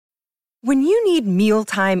When you need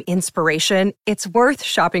mealtime inspiration, it's worth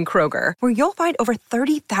shopping Kroger, where you'll find over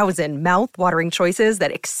 30,000 mouth-watering choices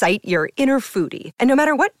that excite your inner foodie. And no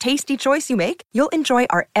matter what tasty choice you make, you'll enjoy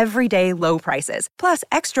our everyday low prices, plus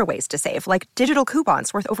extra ways to save, like digital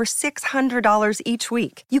coupons worth over $600 each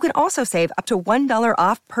week. You can also save up to $1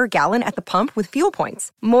 off per gallon at the pump with fuel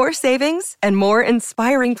points. More savings and more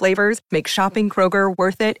inspiring flavors make shopping Kroger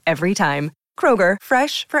worth it every time. Kroger,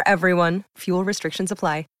 fresh for everyone. Fuel restrictions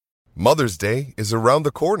apply. Mother's Day is around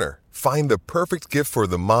the corner. Find the perfect gift for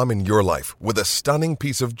the mom in your life with a stunning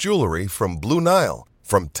piece of jewelry from Blue Nile.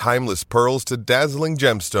 From timeless pearls to dazzling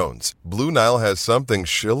gemstones, Blue Nile has something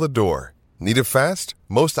she'll adore. Need it fast?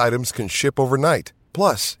 Most items can ship overnight.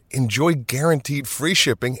 Plus, enjoy guaranteed free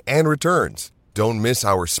shipping and returns. Don't miss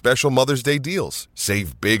our special Mother's Day deals.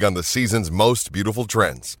 Save big on the season's most beautiful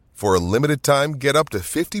trends. For a limited time, get up to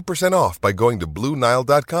 50% off by going to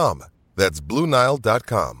BlueNile.com. That's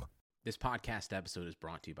BlueNile.com. This podcast episode is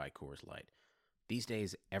brought to you by Coors Light. These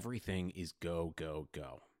days, everything is go, go,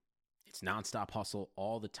 go. It's nonstop hustle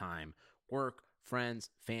all the time. Work, friends,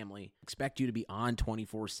 family, expect you to be on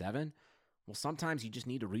 24/7. Well, sometimes you just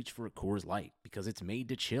need to reach for a Coors Light because it's made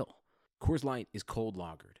to chill. Coors Light is cold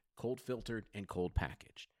lagered, cold filtered, and cold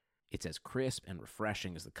packaged. It's as crisp and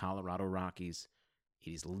refreshing as the Colorado Rockies. It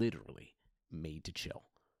is literally made to chill.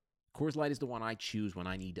 Coors Light is the one I choose when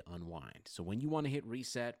I need to unwind. So when you want to hit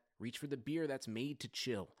reset, reach for the beer that's made to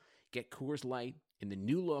chill. Get Coors Light in the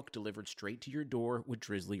new look delivered straight to your door with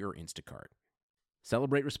Drizzly or Instacart.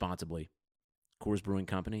 Celebrate responsibly. Coors Brewing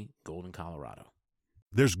Company, Golden, Colorado.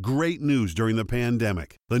 There's great news during the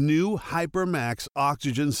pandemic. The new HyperMax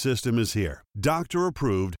oxygen system is here.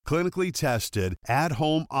 Doctor-approved, clinically tested,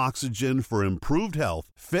 at-home oxygen for improved health,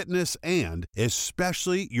 fitness, and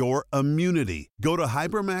especially your immunity. Go to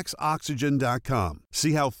HyperMaxOxygen.com.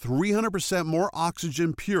 See how 300% more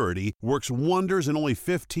oxygen purity works wonders in only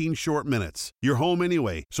 15 short minutes. You're home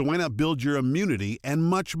anyway, so why not build your immunity and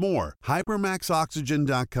much more?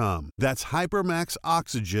 HyperMaxOxygen.com. That's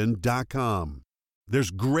HyperMaxOxygen.com.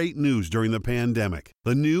 There's great news during the pandemic.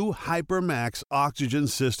 The new HyperMax oxygen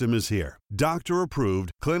system is here.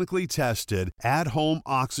 Doctor-approved, clinically tested, at-home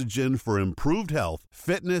oxygen for improved health,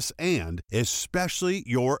 fitness, and especially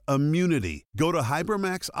your immunity. Go to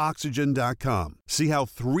HyperMaxOxygen.com. See how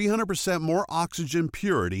 300% more oxygen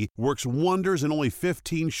purity works wonders in only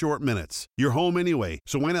 15 short minutes. You're home anyway,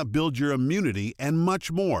 so why not build your immunity and much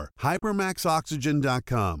more?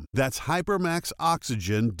 HyperMaxOxygen.com. That's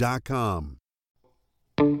HyperMaxOxygen.com.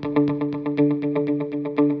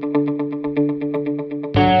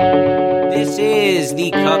 This is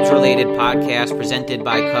the Cubs-related podcast presented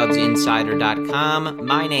by CubsInsider.com.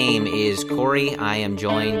 My name is Corey. I am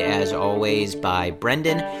joined, as always, by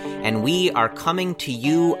Brendan, and we are coming to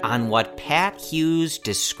you on what Pat Hughes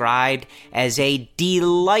described as a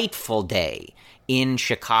delightful day in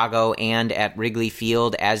Chicago and at Wrigley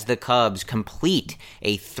Field as the Cubs complete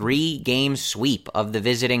a 3-game sweep of the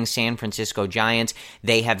visiting San Francisco Giants.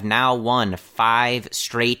 They have now won 5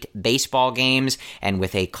 straight baseball games, and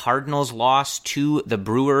with a Cardinals loss to the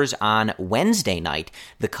Brewers on Wednesday night,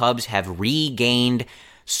 the Cubs have regained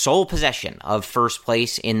sole possession of first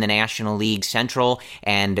place in the National League Central.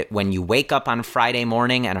 And when you wake up on Friday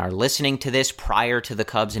morning and are listening to this prior to the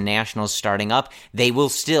Cubs and Nationals starting up, they will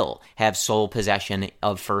still have sole possession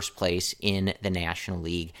of first place in the National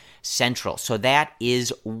League Central. So that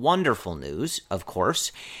is wonderful news, of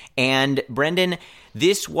course. And Brendan,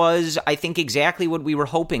 this was, I think, exactly what we were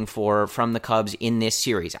hoping for from the Cubs in this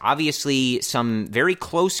series. Obviously, some very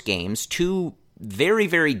close games, 2 very,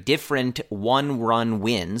 very different one-run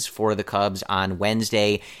wins for the Cubs on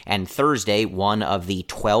Wednesday and Thursday, one of the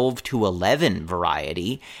 12-11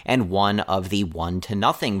 variety and one of the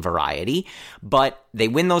 1-0 variety. But they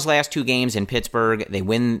win those last 2 games in Pittsburgh. They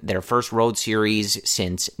win their first road series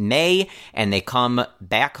since May, and they come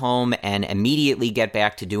back home and immediately get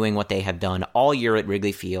back to doing what they have done all year at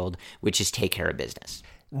Wrigley Field, which is take care of business.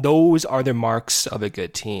 Those are the marks of a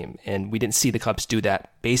good team, and we didn't see the Cubs do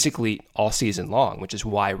that basically all season long, which is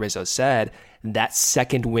why Rizzo said that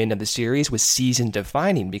second win of the series was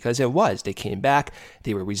season-defining, because it was. They came back,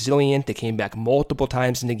 they were resilient, they came back multiple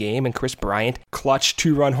times in the game, and Chris Bryant clutched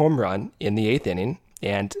 2-run home run in the 8th inning,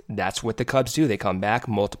 and that's what the Cubs do. They come back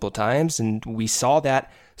multiple times, and we saw that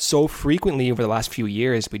so frequently over the last few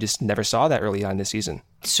years. We just never saw that early on this season.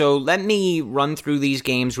 So let me run through these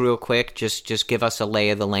games real quick, just give us a lay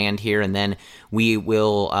of the land here, and then we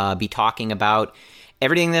will be talking about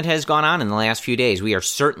everything that has gone on in the last few days, we are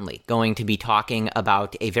certainly going to be talking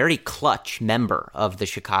about a very clutch member of the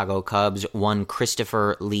Chicago Cubs, one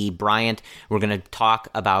Christopher Lee Bryant. We're going to talk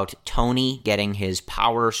about Tony getting his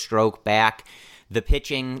power stroke back, the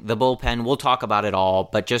pitching, the bullpen. We'll talk about it all,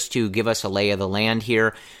 but just to give us a lay of the land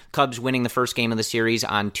here, Cubs winning the first game of the series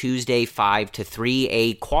on Tuesday, 5-3.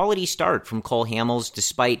 A quality start from Cole Hamels,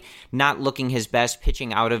 despite not looking his best,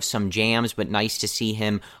 pitching out of some jams, but nice to see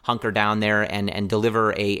him hunker down there and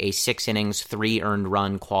deliver a 6 innings, 3 earned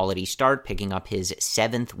run quality start, picking up his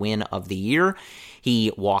 7th win of the year.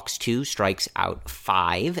 He walks 2, strikes out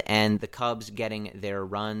 5, and the Cubs getting their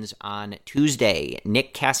runs on Tuesday.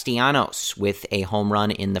 Nick Castellanos with a home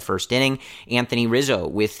run in the first inning. Anthony Rizzo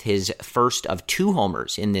with his first of 2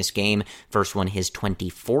 homers in this game. First one, his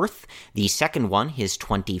 24th. The second one, his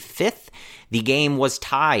 25th. The game was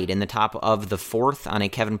tied in the top of the 4th on a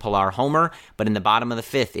Kevin Pillar homer, but in the bottom of the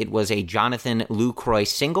 5th, it was a Jonathan Lucroy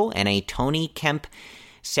single and a Tony Kemp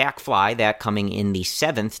sac fly, that coming in the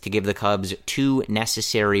 7th to give the Cubs 2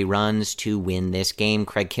 necessary runs to win this game.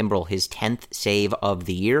 Craig Kimbrell, his 10th save of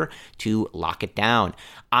the year to lock it down.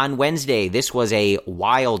 On Wednesday, this was a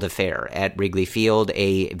wild affair at Wrigley Field,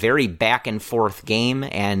 a very back-and-forth game,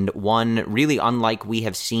 and one really unlike we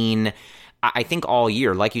have seen, I think, all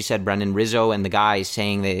year. Like you said, Brendan, Rizzo and the guys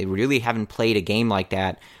saying they really haven't played a game like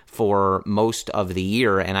that for most of the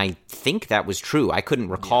year, and I think that was true. I couldn't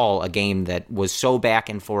recall a game that was so back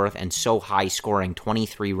and forth and so high scoring.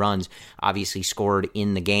 23 runs obviously scored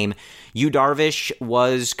in the game. Yu Darvish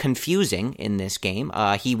was confusing in this game.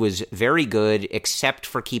 He was very good except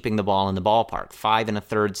for keeping the ball in the ballpark. 5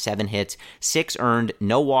 1/3, 7 hits, 6 earned,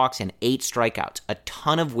 no walks, and 8 strikeouts. A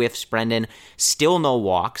ton of whiffs, Brendan. Still no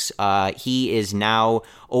walks. He is now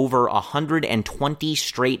over 120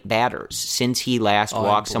 straight batters since he last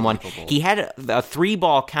walked someone. He had a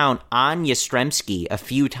 3-ball count on Yastrzemski a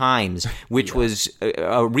few times, which was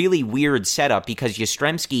a really weird setup because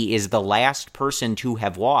Yastrzemski is the last person to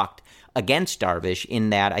have walked against Darvish in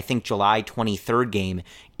that, I think, July 23rd game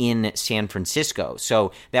in San Francisco.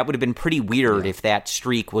 So that would have been pretty weird if that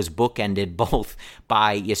streak was bookended both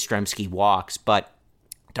by Yastrzemski walks, but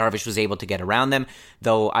Darvish was able to get around them,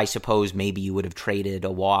 though I suppose maybe you would have traded a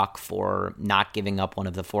walk for not giving up one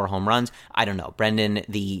of the 4 home runs. I don't know. Brendan,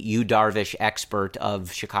 the Yu Darvish expert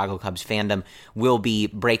of Chicago Cubs fandom, will be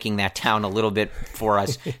breaking that down a little bit for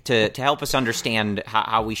us to help us understand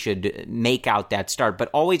how we should make out that start. But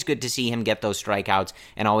always good to see him get those strikeouts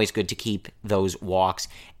and always good to keep those walks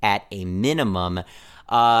at a minimum.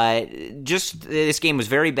 Just this game was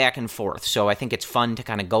very back and forth, so I think it's fun to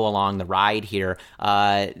kind of go along the ride here.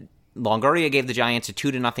 Longoria gave the Giants a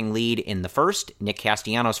 2-0 lead in the first. Nick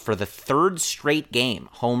Castellanos, for the 3rd straight game,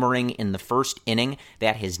 homering in the first inning.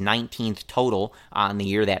 That his 19th total on the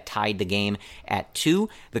year. That tied the game at 2.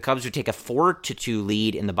 The Cubs would take a 4-2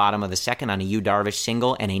 lead in the bottom of the second on a Yu Darvish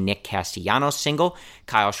single and a Nick Castellanos single.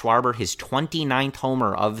 Kyle Schwarber, his 29th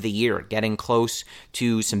homer of the year, getting close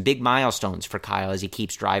to some big milestones for Kyle as he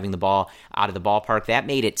keeps driving the ball out of the ballpark. That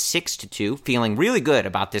made it 6-2. Feeling really good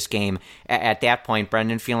about this game at that point,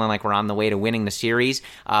 Brendan, feeling like we're on the way to winning the series,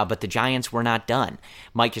 but the Giants were not done.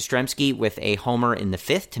 Mike Yastrzemski with a homer in the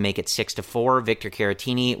 5th to make it 6-4. Victor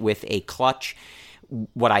Caratini with a clutch,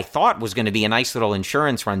 what I thought was going to be a nice little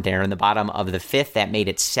insurance run there in the bottom of the 5th. That made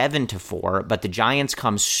it 7-4, but the Giants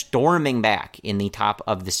come storming back in the top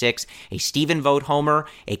of the 6th. A Stephen Vogt homer,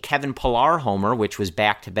 a Kevin Pillar homer, which was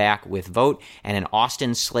back-to-back with Vogt, and an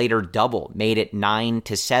Austin Slater double made it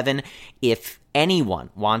 9-7. If anyone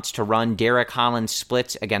wants to run Derek Holland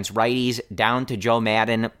splits against righties down to Joe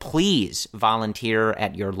Maddon, please volunteer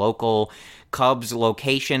at your local Cubs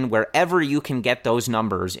location, wherever you can get those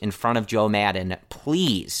numbers in front of Joe Maddon.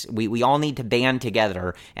 Please, we all need to band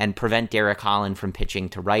together and prevent Derek Holland from pitching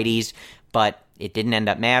to righties, but it didn't end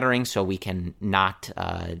up mattering, so we can not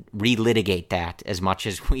relitigate that as much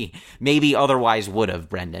as we maybe otherwise would have,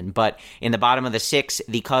 Brendan. But in the bottom of the 6th,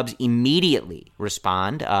 the Cubs immediately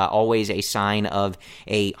respond, always a sign of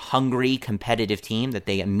a hungry, competitive team, that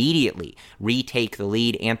they immediately retake the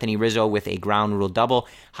lead. Anthony Rizzo with a ground rule double,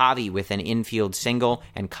 Javi with an infield single,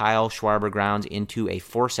 and Kyle Schwarber grounds into a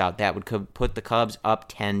force out. That would put the Cubs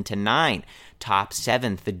up 10-9. Top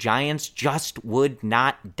 7th, the Giants just would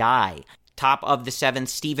not die. Top of the 7th,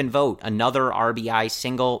 Stephen Vogt, another RBI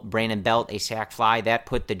single. Brandon Belt, a sac fly. That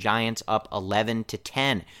put the Giants up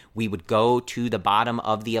 11-10. We would go to the bottom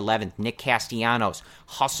of the 11th. Nick Castellanos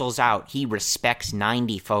hustles out. He respects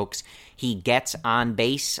 90, folks. He gets on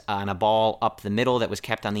base on a ball up the middle that was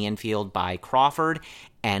kept on the infield by Crawford.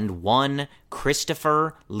 And one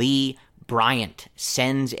Christopher Lee Bryant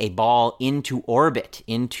sends a ball into orbit,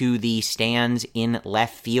 into the stands in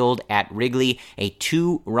left field at Wrigley, a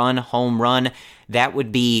 2-run home run. That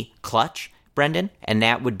would be clutch, Brendan, and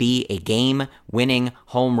that would be a game-winning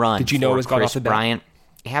home run. Did you know it was gone off the bat? Bryant.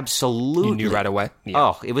 Absolutely. You knew right away? Yeah.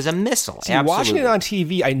 Oh, it was a missile. See, absolutely. Watching it on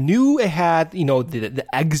TV, I knew it had, the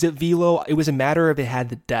exit velo. It was a matter of it had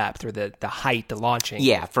the depth or the height, the launching.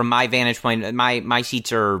 Yeah, from my vantage point, my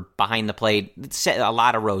seats are behind the plate, a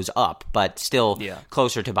lot of rows up, but still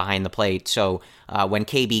closer to behind the plate. So when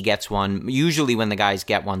KB gets one, usually when the guys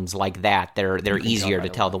get ones like that, they're easier to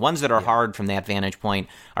tell. The ones that are hard from that vantage point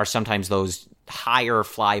are sometimes those higher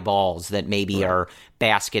fly balls that maybe are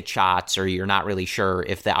basket shots, or you're not really sure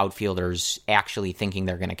if the outfielder's actually thinking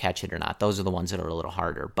they're going to catch it or not. Those are the ones that are a little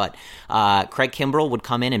harder. But Craig Kimbrell would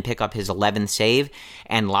come in and pick up his 11th save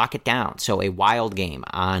and lock it down. So a wild game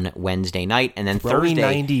on Wednesday night. And then Thursday,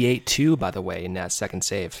 98 too, by the way, in that second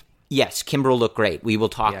save. Yes, Kimbrell looked great. We will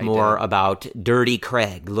talk more about Dirty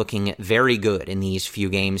Craig looking very good in these few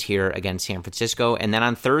games here against San Francisco. And then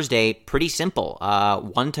on Thursday, pretty simple.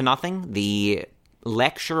 1-0. The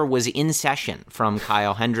lecture was in session from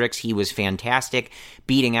Kyle Hendricks. He was fantastic,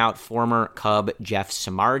 beating out former Cub Jeff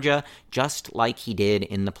Samardzija, just like he did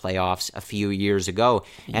in the playoffs a few years ago.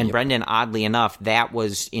 And Brendan, oddly enough, that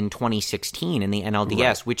was in 2016 in the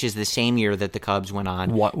NLDS, which is the same year that the Cubs went on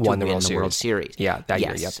to win the World Series. Yeah, that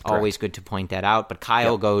year. Yes, always good to point that out. But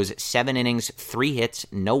Kyle goes 7 innings, 3 hits,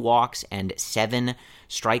 no walks, and 7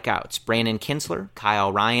 strikeouts. Brandon Kintzler,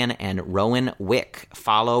 Kyle Ryan, and Rowan Wick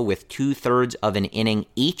follow with 2/3 of an inning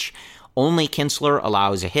each. Only Kintzler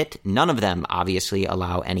allows a hit. None of them obviously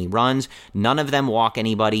allow any runs. None of them walk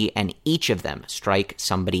anybody, and each of them strike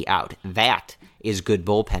somebody out. That is good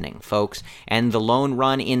bullpenning, folks. And the lone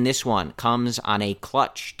run in this one comes on a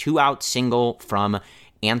clutch 2-out single from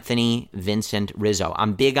Anthony Vincent Rizzo.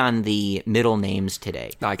 I'm big on the middle names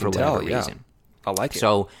today. I can for whatever reason. I like it.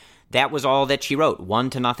 So that was all that she wrote.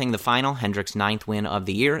 1-0 the final. Hendricks' 9th win of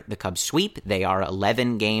the year. The Cubs sweep. They are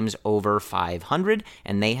 11 games over 500,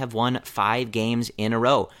 and they have won 5 games in a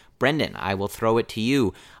row. Brendan, I will throw it to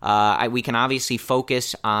you. We can obviously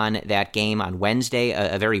focus on that game on Wednesday,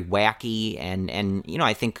 a very wacky and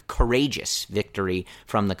I think courageous victory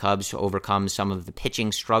from the Cubs to overcome some of the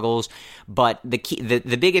pitching struggles. But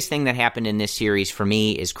the biggest thing that happened in this series for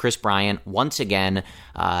me is Kris Bryant once again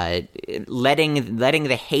letting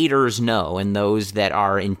the haters know, and those that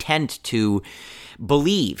are intent to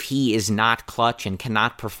believe he is not clutch and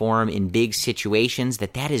cannot perform in big situations,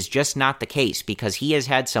 that is just not the case, because he has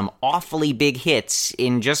had some awfully big hits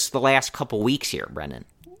in just the last couple weeks here, Brendan.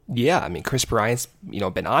 Yeah, I mean, Kris Bryant's,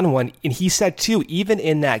 been on one, and he said, too, even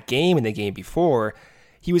in that game and the game before,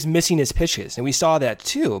 he was missing his pitches, and we saw that,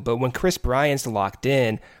 too. But when Kris Bryant's locked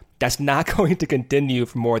in, that's not going to continue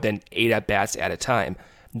for more than 8 at-bats at a time.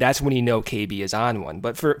 That's when KB is on one.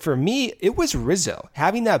 But for me, it was Rizzo.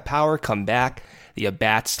 Having that power come back, the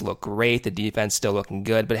at-bats look great, the defense still looking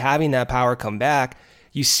good, but having that power come back,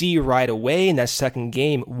 you see right away in that second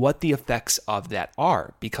game what the effects of that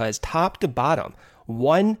are. Because top to bottom,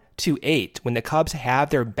 1-8, when the Cubs have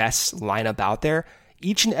their best lineup out there,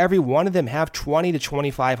 each and every one of them have 20 to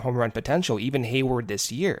 25 home run potential, even Hayward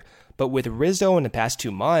this year. But with Rizzo in the past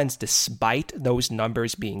 2 months, despite those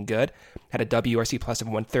numbers being good, had a WRC plus of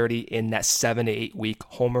 130 in that 7 to 8 week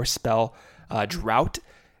homer spell drought,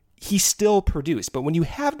 he still produced. But when you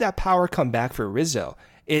have that power come back for Rizzo,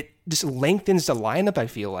 it just lengthens the lineup, I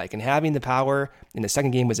feel like. And having the power in the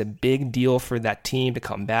second game was a big deal for that team to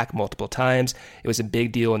come back multiple times. It was a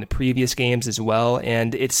big deal in the previous games as well.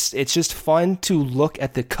 And it's just fun to look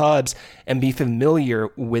at the Cubs and be familiar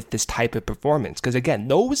with this type of performance. Because again,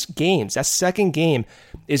 those games, that second game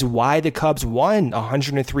is why the Cubs won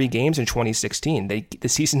 103 games in 2016, the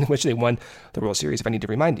season in which they won the World Series, if I need to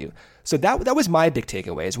remind you. So that was my big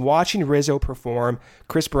takeaway, is watching Rizzo perform,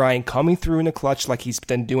 Kris Bryant coming through in the clutch like he's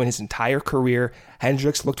been doing his entire career.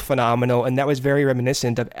 Hendricks looked phenomenal, and that was very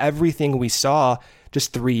reminiscent of everything we saw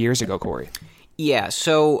just 3 years ago, Corey. Yeah,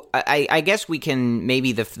 so I guess we can,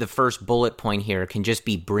 maybe the first bullet point here can just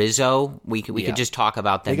be Brizzo. We could just talk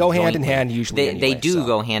about them. They go hand in hand usually. They do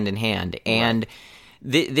go hand in hand. And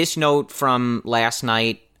this note from last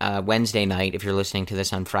night, Wednesday night, if you're listening to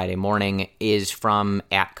this on Friday morning, is from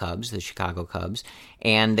 @Cubs, the Chicago Cubs.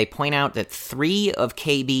 And they point out that 3 of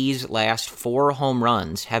KB's last 4 home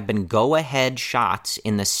runs have been go-ahead shots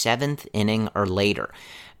in the 7th inning or later.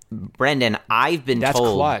 Brendan, I've been That's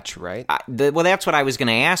told... clutch, right? Well, that's what I was going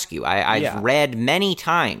to ask you. I've read many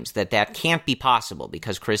times that can't be possible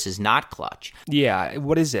because Chris is not clutch. Yeah,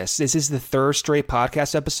 what is this? This is the third straight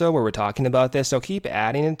podcast episode where we're talking about this, so keep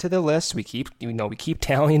adding it to the list. We keep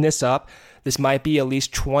tallying this up. This might be at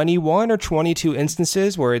least 21 or 22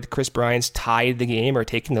 instances where Kris Bryant's tied the game or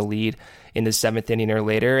taken the lead in the 7th inning or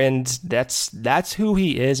later, and that's who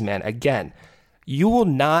he is, man. Again, you will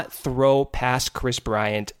not throw past Kris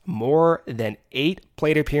Bryant more than 8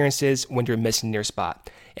 plate appearances when you're missing your spot.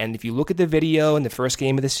 And if you look at the video in the first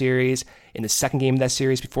game of the series, in the second game of that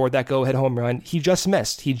series before that go-ahead home run, he just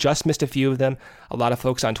missed. He just missed a few of them. A lot of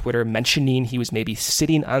folks on Twitter mentioning he was maybe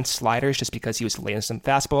sitting on sliders just because he was laying some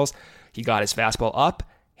fastballs. He got his fastball up,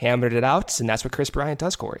 hammered it out, and that's what Kris Bryant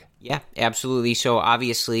does, Corey. Yeah, absolutely. So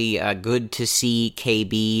obviously good to see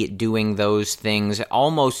KB doing those things.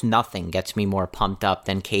 Almost nothing gets me more pumped up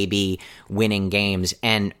than KB winning games.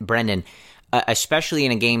 And Brendan, especially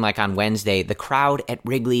in a game like on Wednesday, the crowd at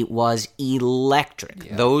Wrigley was electric.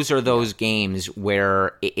 Yeah. Those are those games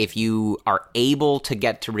where if you are able to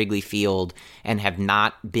get to Wrigley Field and have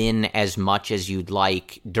not been as much as you'd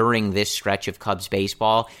like during this stretch of Cubs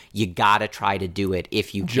baseball, you got to try to do it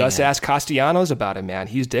if you can. Just ask Castellanos about it, man.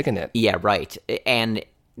 He's digging it. Yeah, right. And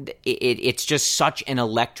it's just such an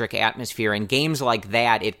electric atmosphere. In games like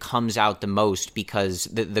that, it comes out the most because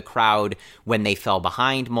the crowd, when they fell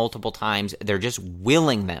behind multiple times, they're just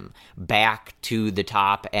willing them back to the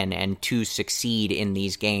top and to succeed in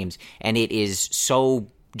these games. And it is so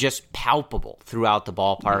just palpable throughout the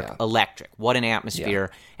ballpark. Yeah. Electric. What an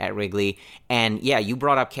atmosphere at Wrigley. And yeah, you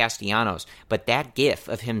brought up Castellanos, but that gif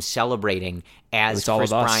of him celebrating as Kris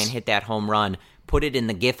Bryant hit that home run, put it in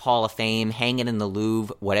the GIF Hall of Fame, hang it in the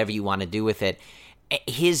Louvre, whatever you want to do with it.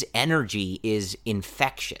 His energy is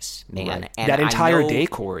infectious, man. Right. And that entire day,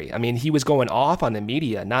 Corey. I mean, he was going off on the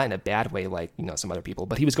media, not in a bad way like, some other people,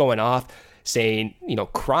 but he was going off saying,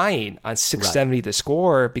 crying on 670 to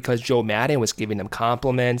score because Joe Maddon was giving him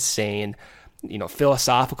compliments, saying,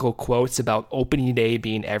 philosophical quotes about opening day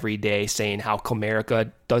being every day, saying how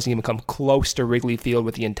Comerica doesn't even come close to Wrigley Field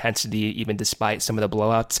with the intensity, even despite some of the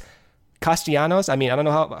blowouts. Castellanos, I mean, I don't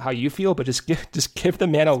know how you feel, but just give the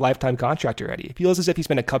man a lifetime contract already. It feels as if he's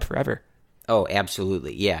been a Cub forever. Oh,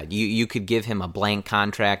 absolutely. Yeah, you could give him a blank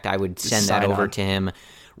contract. I would send that over to him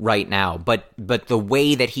right now. But the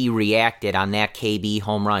way that he reacted on that KB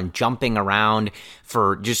home run, jumping around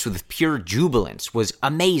for just with pure jubilance, was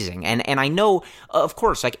amazing. And I know, of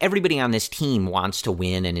course, like everybody on this team wants to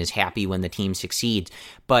win and is happy when the team succeeds.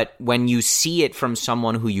 But when you see it from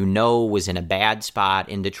someone who was in a bad spot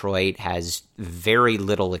in Detroit, has very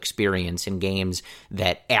little experience in games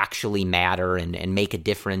that actually matter and make a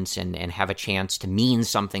difference and have a chance to mean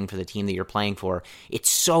something for the team that you're playing for, it's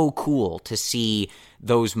so cool to see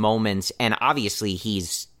those moments. And obviously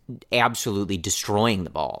he's absolutely destroying the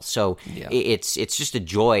ball. So it's just a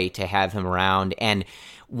joy to have him around. And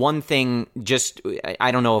one thing,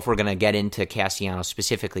 I don't know if we're going to get into Castellanos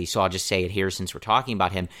specifically, so I'll just say it here since we're talking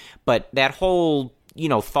about him. But that whole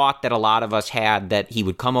thought that a lot of us had that he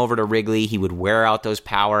would come over to Wrigley, he would wear out those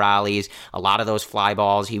power alleys, a lot of those fly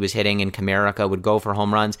balls he was hitting in Comerica would go for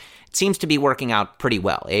home runs. It seems to be working out pretty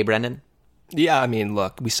well, Brendan? Yeah, I mean,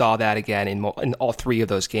 look, we saw that again in all 3 of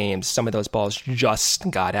those games. Some of those balls just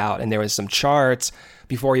got out, and there was some charts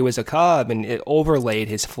before he was a Cub, and it overlaid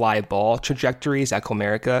his fly ball trajectories at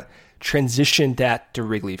Comerica, transitioned that to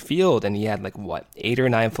Wrigley Field, and he had 8 or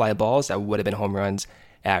 9 fly balls that would have been home runs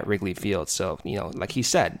at Wrigley Field. So, like he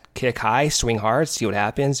said, kick high, swing hard, see what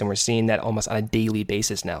happens, and we're seeing that almost on a daily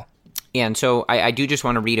basis now. Yeah, and so I do just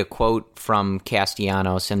want to read a quote from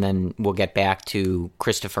Castellanos, and then we'll get back to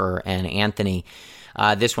Christopher and Anthony.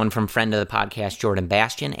 This one from friend of the podcast, Jordan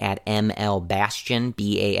Bastian, at ML Bastian,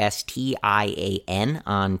 Bastian,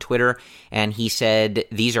 on Twitter. And he said,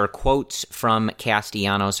 these are quotes from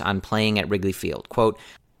Castellanos on playing at Wrigley Field. Quote,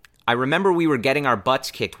 I remember we were getting our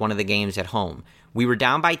butts kicked one of the games at home. We were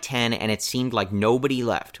down by 10, and it seemed like nobody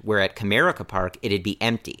left, where at Comerica Park, it'd be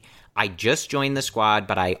empty. I just joined the squad,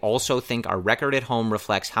 but I also think our record at home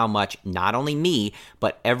reflects how much not only me,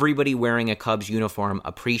 but everybody wearing a Cubs uniform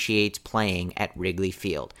appreciates playing at Wrigley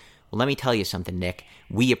Field. Well, let me tell you something, Nick.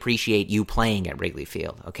 We appreciate you playing at Wrigley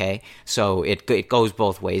Field, okay? So it goes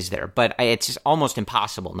both ways there. But it's almost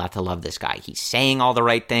impossible not to love this guy. He's saying all the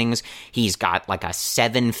right things. He's got a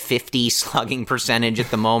 750 slugging percentage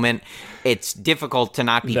at the moment. It's difficult to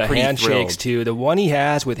not be pretty thrilled. The handshakes, too. The one he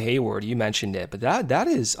has with Hayward, you mentioned it, but that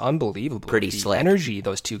is unbelievable. Pretty slick. The energy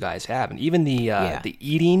those two guys have. And even the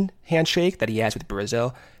eating handshake that he has with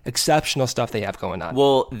Brazil, exceptional stuff they have going on.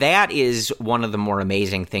 Well, that is one of the more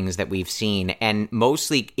amazing things that we've seen. And most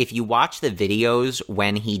mostly, if you watch the videos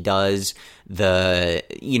when he does the,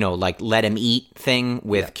 like let him eat thing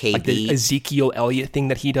with KD. Like the Ezekiel Elliott thing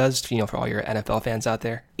that he does, for all your NFL fans out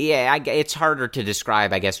there. Yeah, it's harder to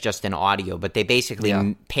describe, I guess, just in audio, but they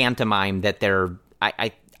basically pantomime that they're,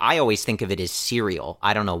 I always think of it as cereal.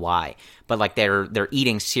 I don't know why, but like they're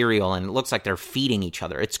eating cereal and it looks like they're feeding each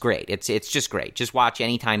other. It's great. It's just great. Just watch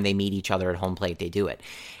anytime they meet each other at home plate, they do it.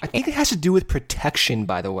 I think it has to do with protection,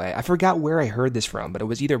 by the way. I forgot where I heard this from, but it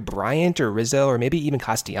was either Bryant or Rizzo or maybe even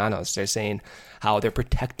Castellanos. They're saying how they're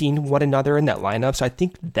protecting one another in that lineup. So I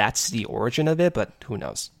think that's the origin of it, but who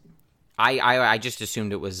knows? I just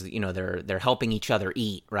assumed it was, they're helping each other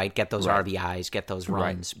eat, right? Get those RBIs, get those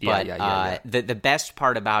runs. Right. But the best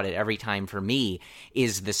part about it every time for me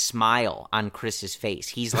is the smile on Chris's face.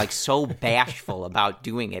 He's like so bashful about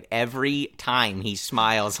doing it. Every time he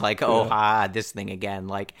smiles like, this thing again.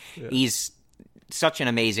 Like he's such an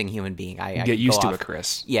amazing human being. I get used to it,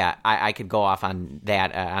 Chris. Yeah, I could go off on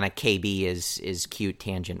that on a KB is cute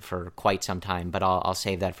tangent for quite some time, but I'll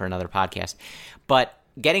save that for another podcast. But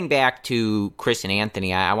getting back to Chris and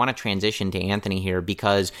Anthony, I want to transition to Anthony here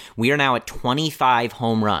because we are now at 25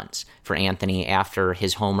 home runs for Anthony after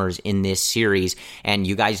his homers in this series. And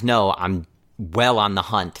you guys know I'm well on the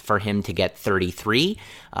hunt for him to get 33,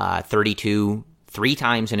 32 three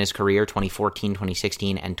times in his career, 2014,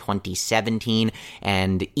 2016, and 2017.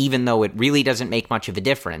 And even though it really doesn't make much of a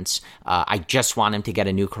difference, I just want him to get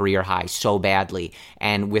a new career high so badly.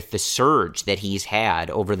 And with the surge that he's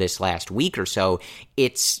had over this last week or so,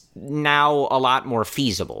 it's now a lot more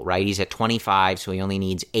feasible, right? He's at 25, so he only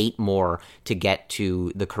needs 8 more to get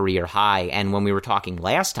to the career high. And when we were talking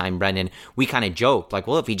last time, Brendan, we kind of joked, like,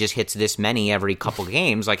 well, if he just hits this many every couple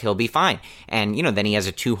games, like, he'll be fine. And, then he has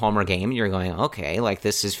a 2-homer game, and you're going, okay, like,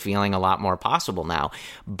 this is feeling a lot more possible now.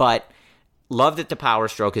 But love that the power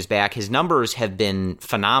stroke is back. His numbers have been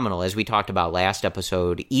phenomenal, as we talked about last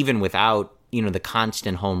episode, even without, the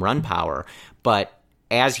constant home run power. But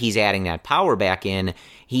as he's adding that power back in,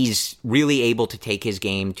 he's really able to take his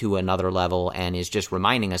game to another level and is just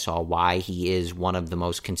reminding us all why he is one of the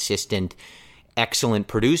most consistent, excellent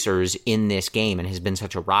producers in this game and has been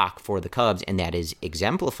such a rock for the Cubs. And that is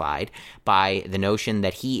exemplified by the notion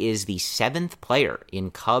that he is the 7th player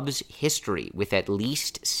in Cubs history with at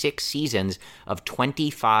least 6 seasons of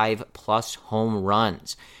 25-plus home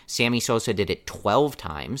runs. Sammy Sosa did it 12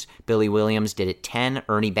 times. Billy Williams did it 10.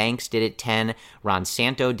 Ernie Banks did it 10. Ron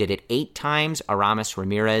Santo did it 8 times. Aramis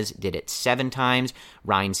Ramirez did it 7 times.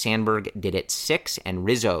 Ryne Sandberg did it 6. And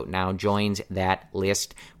Rizzo now joins that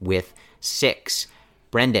list with 6.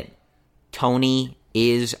 Brendan, Tony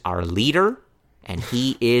is our leader, and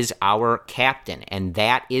he is our captain. And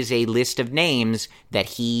that is a list of names that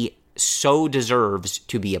he so deserves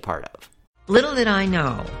to be a part of. Little did I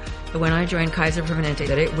know when I joined Kaiser Permanente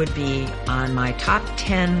that it would be on my top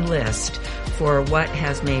 10 list for what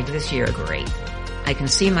has made this year great. I can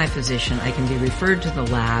see my physician, I can be referred to the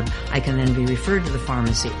lab, I can then be referred to the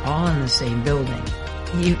pharmacy, all in the same building.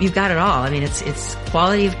 You've got it all. I mean, it's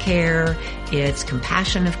quality of care, it's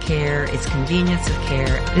compassion of care, it's convenience of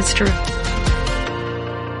care. It's terrific.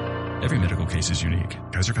 Every medical case is unique.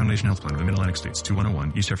 Kaiser Foundation Health Plan of the Mid-Atlantic States,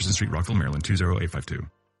 2101 East Jefferson Street, Rockville, Maryland, 20852.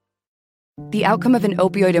 The outcome of an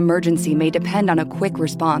opioid emergency may depend on a quick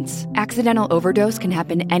response. Accidental overdose can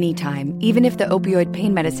happen anytime, even if the opioid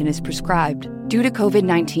pain medicine is prescribed. Due to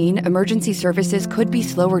COVID-19, emergency services could be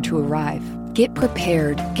slower to arrive. Get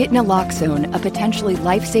prepared. Get naloxone, a potentially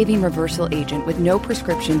life-saving reversal agent with no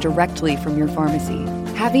prescription directly from your pharmacy.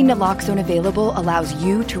 Having naloxone available allows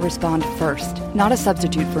you to respond first, not a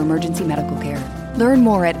substitute for emergency medical care. Learn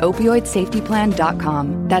more at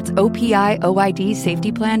opioidsafetyplan.com. That's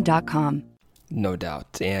OPIOIDsafetyplan.com. No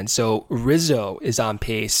doubt. And so Rizzo is on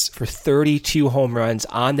pace for 32 home runs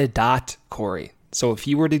on the dot, Corey. So if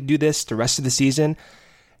he were to do this the rest of the season,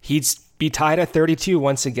 he'd be tied at 32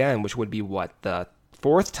 once again, which would be what, the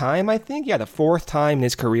 4th time, I think? Yeah, the 4th time in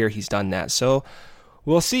his career he's done that. So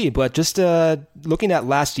we'll see. But just looking at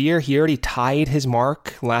last year, he already tied his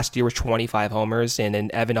mark. Last year was 25 homers. And then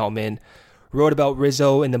Evan Altman wrote about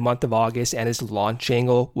Rizzo in the month of August and his launch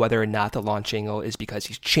angle, whether or not the launch angle is because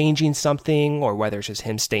he's changing something or whether it's just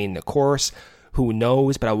him staying the course. Who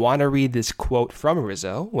knows? But I want to read this quote from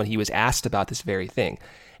Rizzo when he was asked about this very thing.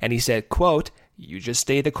 And he said, quote, you just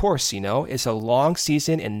stay the course, It's a long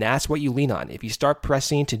season, and that's what you lean on. If you start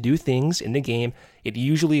pressing to do things in the game, it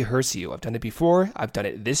usually hurts you. I've done it before. I've done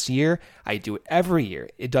it this year. I do it every year.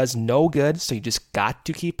 It does no good, so you just got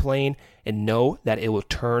to keep playing and know that it will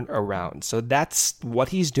turn around. So that's what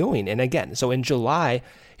he's doing. And again, so in July,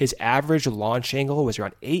 his average launch angle was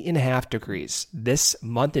around 8.5 degrees. This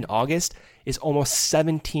month in August is almost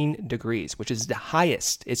 17 degrees, which is the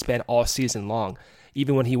highest it's been all season long,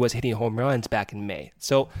 even when he was hitting home runs back in May.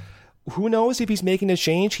 So who knows if he's making a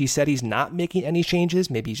change? He said he's not making any changes.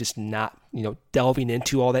 Maybe he's just not, delving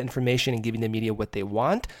into all that information and giving the media what they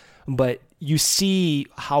want. But you see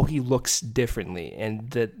how he looks differently, and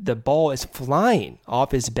the ball is flying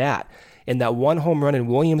off his bat. And that one home run in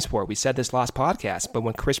Williamsport, we said this last podcast, but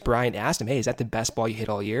when Chris Bryant asked him, hey, is that the best ball you hit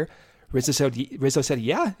all year? Rizzo said,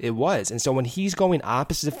 yeah, it was. And so when he's going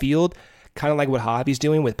opposite the field, kind of like what Javi's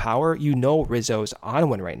doing with power, Rizzo's on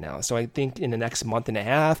one right now. So I think in the next month and a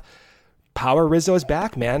half, power Rizzo's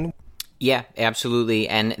back, man. Yeah, absolutely.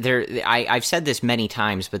 And I've said this many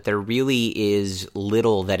times, but there really is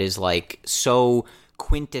little that is like so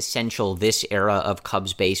quintessential this era of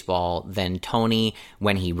Cubs baseball than Tony,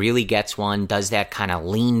 when he really gets one, does that kind of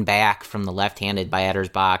lean back from the left-handed batter's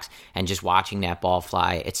box and just watching that ball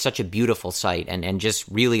fly. It's such a beautiful sight and just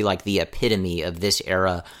really like the epitome of this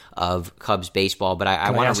era of Cubs baseball. But I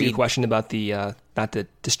want to ask you a question about the, not to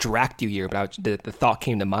distract you here, but the thought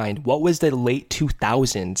came to mind. What was the late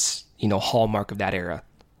 2000s, hallmark of that era?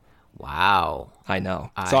 Wow. I know.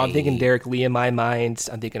 So I'm thinking Derek Lee in my mind.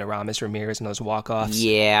 I'm thinking Aramis Ramirez and those walk-offs.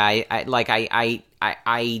 Yeah, I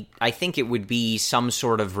think it would be some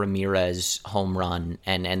sort of Ramirez home run,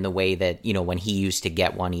 and the way that, when he used to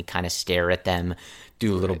get one, he'd kind of stare at them,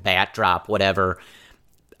 do a little bat drop, whatever.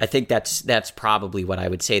 I think that's probably what I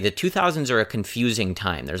would say. The 2000s are a confusing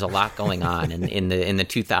time. There's a lot going on in the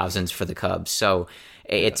 2000s for the Cubs. So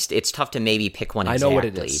it's tough to maybe pick one exactly. I know what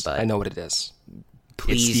it is. But I know what it is.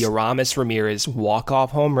 Please. It's the Aramis Ramirez walk-off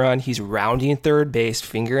home run. He's rounding third base,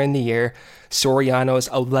 finger in the air. Soriano's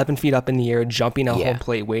 11 feet up in the air, jumping out home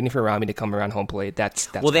plate, waiting for Rami to come around home plate. That's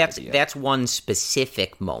one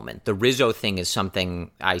specific moment. The Rizzo thing is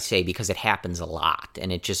something I say because it happens a lot,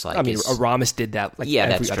 and it just like Aramis did that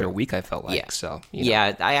every other week. I felt like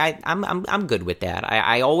I'm good with that.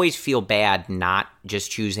 I always feel bad not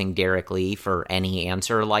just choosing Derek Lee for any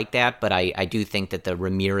answer like that, but I do think that the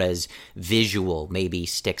Ramirez visual maybe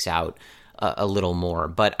sticks out a little more.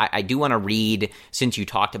 But I do want to read, since you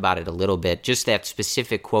talked about it a little bit, just that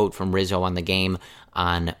specific quote from Rizzo on the game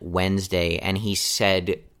on Wednesday. And he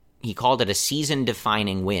said, he called it a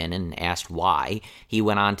season-defining win and asked why. He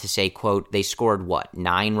went on to say, quote, they scored,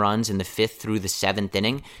 9 runs in the 5th through the 7th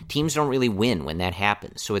inning? Teams don't really win when that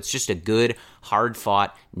happens. So it's just a good,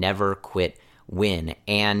 hard-fought, never-quit win.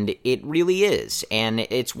 And it really is. And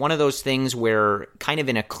it's one of those things where, kind of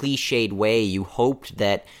in a cliched way, you hoped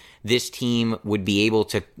that this team would be able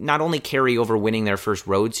to not only carry over winning their first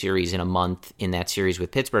road series in a month in that series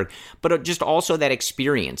with Pittsburgh, but just also that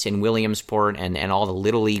experience in Williamsport and all the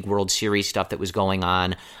Little League World Series stuff that was going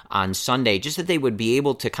on Sunday, just that they would be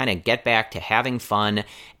able to kind of get back to having fun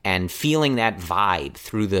and feeling that vibe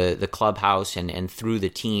through the clubhouse and through the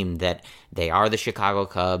team that they are the Chicago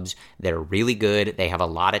Cubs. They're really good. They have a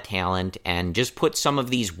lot of talent, and just put some of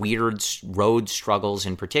these weird road struggles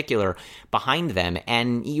in particular behind them.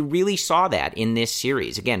 And you really saw that in this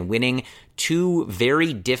series. Again, winning 2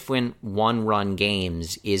 very different one-run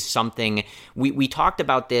games is something we talked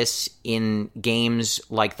about this in games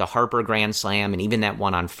like the Harper Grand Slam and even that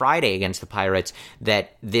one on Friday against the Pirates,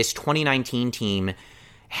 that this 2019 team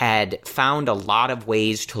had found a lot of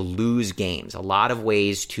ways to lose games, a lot of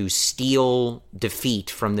ways to steal defeat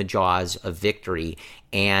from the jaws of victory.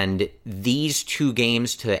 And these 2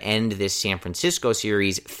 games to end this San Francisco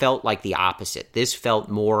series felt like the opposite. This felt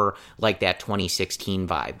more like that 2016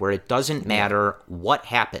 vibe, where it doesn't matter what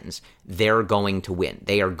happens, they're going to win.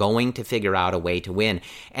 They are going to figure out a way to win.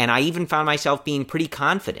 And I even found myself being pretty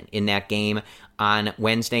confident in that game on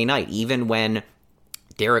Wednesday night, even when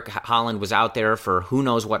Derek Holland was out there for who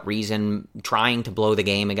knows what reason, trying to blow the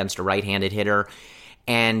game against a right-handed hitter.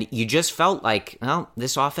 And you just felt like, well,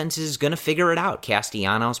 this offense is going to figure it out.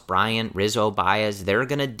 Castellanos, Bryant, Rizzo, Baez, they're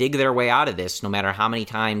going to dig their way out of this no matter how many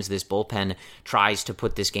times this bullpen tries to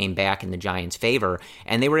put this game back in the Giants' favor.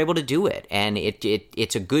 And they were able to do it. And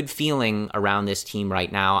it's a good feeling around this team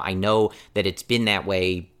right now. I know that it's been that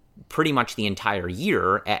way pretty much the entire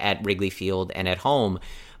year at Wrigley Field and at home.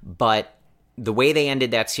 But the way they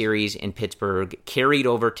ended that series in Pittsburgh carried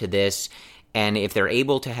over to this, And if they're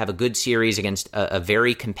able to have a good series against a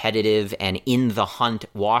very competitive and in-the-hunt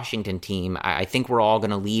Washington team, I think we're all going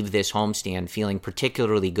to leave this homestand feeling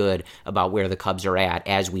particularly good about where the Cubs are at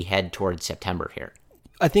as we head towards September here.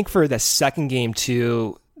 I think for the second game,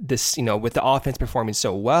 too, this, with the offense performing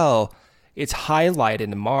so well, it's highlighted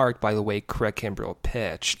and marked by the way Craig Kimbrel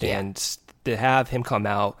pitched. Yeah. And to have him come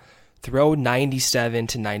out, throw 97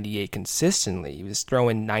 to 98 consistently. He was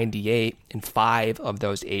throwing 98 in 5 of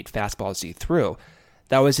those 8 fastballs he threw.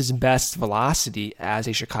 That was his best velocity as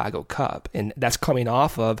a Chicago Cub. And that's coming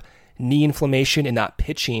off of knee inflammation and not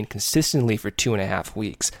pitching consistently for 2.5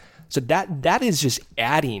 weeks. So that is just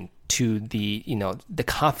adding to the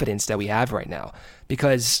confidence that we have right now.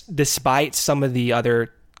 Because despite some of the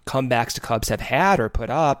other comebacks the Cubs have had or put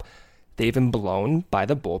up, they've been blown by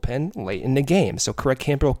the bullpen late in the game. So Craig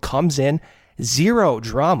Kimbrel comes in, zero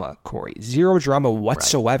drama, Corey, zero drama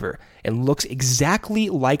whatsoever, and looks exactly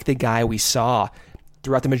like the guy we saw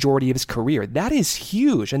throughout the majority of his career. That is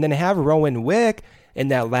huge. And then to have Rowan Wick in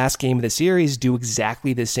that last game of the series do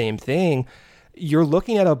exactly the same thing, you're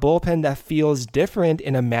looking at a bullpen that feels different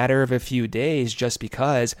in a matter of a few days just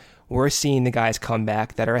because we're seeing the guys come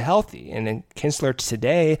back that are healthy. And then Kinsler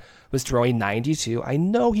today was throwing 92. I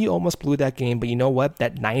know he almost blew that game, but you know what?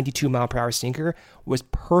 That 92-mile-per-hour sinker was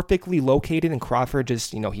perfectly located, and Crawford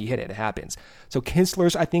just, he hit it. It happens. So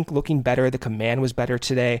Kinsler's, I think, looking better. The command was better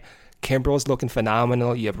today. Kimbrel's looking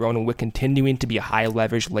phenomenal. You have Rowan Wick continuing to be a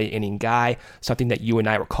high-leverage, late-inning guy, something that you and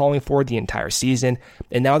I were calling for the entire season.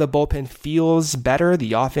 And now the bullpen feels better.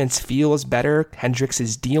 The offense feels better. Hendricks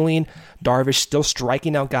is dealing. Darvish still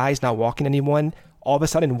striking out guys, not walking anyone. All of a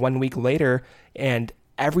sudden, 1 week later, and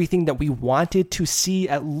everything that we wanted to see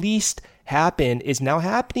at least happen is now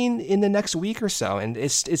happening in the next week or so. And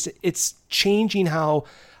it's changing how,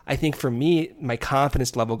 I think for me, my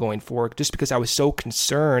confidence level going forward, just because I was so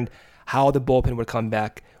concerned how the bullpen would come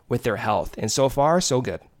back with their health. And so far, so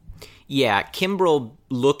good. Yeah, Kimbrel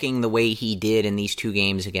looking the way he did in these 2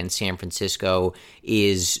 games against San Francisco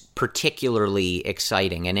is particularly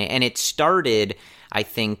exciting. And it started, I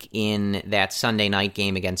think, in that Sunday night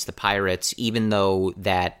game against the Pirates, even though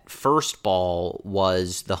that first ball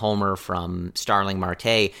was the homer from Starling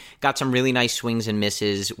Marte, got some really nice swings and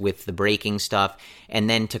misses with the breaking stuff. And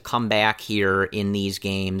then to come back here in these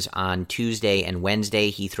games on Tuesday and Wednesday,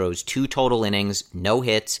 he throws 2 total innings, no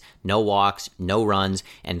hits, no walks, no runs,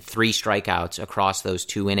 and 3 strikeouts across those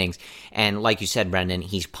 2 innings. And like you said, Brendan,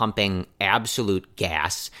 he's pumping absolute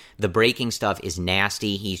gas. The breaking stuff is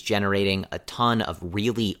nasty. He's generating a ton of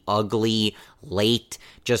really ugly, late,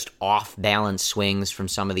 just off-balance swings from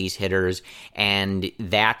some of these hitters, and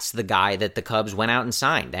that's the guy that the Cubs went out and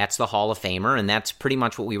signed. That's the Hall of Famer, and that's pretty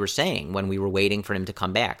much what we were saying when we were waiting for him to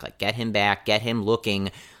come back. Like, get him back, get him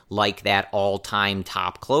looking like that all-time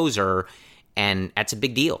top closer, and that's a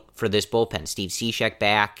big deal for this bullpen. Steve Cishek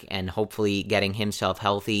back and hopefully getting himself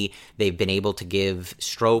healthy. They've been able to give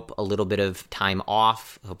Strop a little bit of time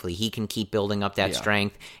off. Hopefully he can keep building up that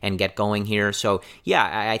strength and get going here. So,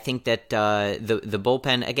 yeah, I think that the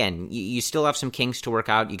bullpen, again, you still have some kinks to work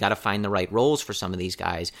out. You got to find the right roles for some of these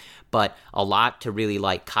guys. But a lot to really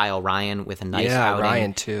like. Kyle Ryan with a nice outing. Yeah,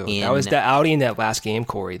 Ryan too. That was the outing in that last game,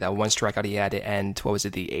 Corey. That one strikeout he had to end, what was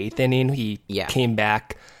it, the 8th inning? He came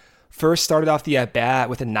back. First started off the at-bat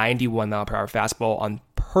with a 91-mile-per-hour fastball on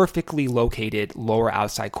perfectly located lower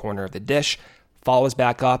outside corner of the dish. Follows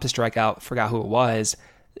back up to strike out, forgot who it was,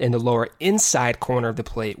 in the lower inside corner of the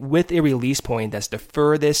plate with a release point that's the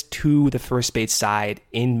furthest to the first base side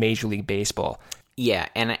in Major League Baseball. Yeah,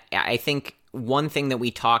 and I think one thing that we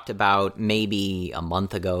talked about maybe a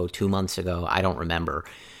month ago, 2 months ago, I don't remember,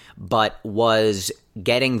 but was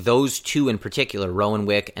getting those 2 in particular, Rowan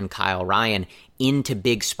Wick and Kyle Ryan, into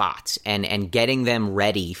big spots and getting them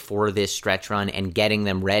ready for this stretch run and getting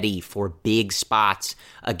them ready for big spots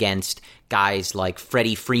against guys like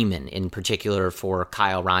Freddie Freeman, in particular for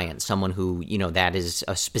Kyle Ryan, someone who, that is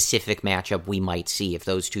a specific matchup we might see if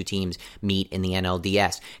those 2 teams meet in the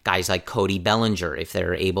NLDS. Guys like Cody Bellinger, if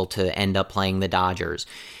they're able to end up playing the Dodgers.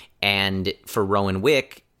 And for Rowan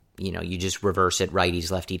Wick, you just reverse it,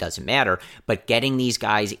 righties, lefty, doesn't matter. But getting these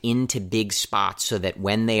guys into big spots so that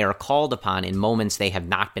when they are called upon in moments they have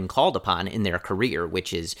not been called upon in their career,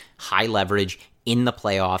 which is high leverage, in the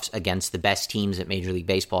playoffs against the best teams that Major League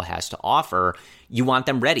Baseball has to offer, you want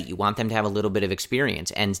them ready. You want them to have a little bit of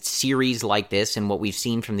experience. And series like this and what we've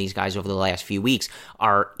seen from these guys over the last few weeks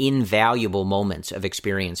are invaluable moments of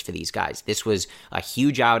experience for these guys. This was a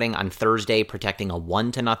huge outing on Thursday, protecting a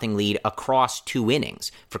 1-0 lead across 2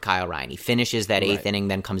 innings for Kyle Ryan. He finishes that 8th inning,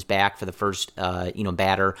 then comes back for the first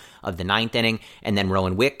batter of the 9th inning, and then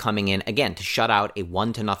Rowan Wick coming in again to shut out a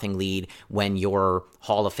 1-0 lead when your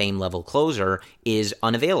Hall of Fame level closer is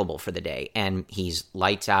unavailable for the day. And he's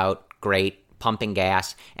lights out, great, pumping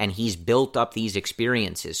gas, and he's built up these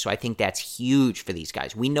experiences. So I think that's huge for these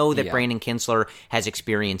guys. We know that Brandon Kintzler has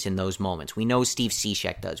experience in those moments. We know Steve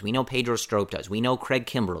Cishek does. We know Pedro Strop does. We know Craig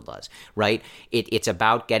Kimbrell does, right? It's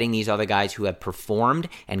about getting these other guys who have performed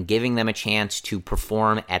and giving them a chance to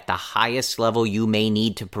perform at the highest level you may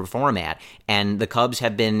need to perform at. And the Cubs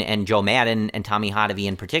have been, and Joe Maddon and Tommy Hotovy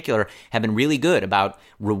in particular, have been really good about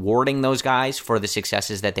rewarding those guys for the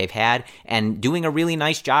successes that they've had and doing a really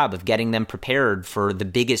nice job of getting them prepared for the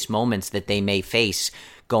biggest moments that they may face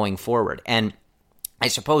going forward. And I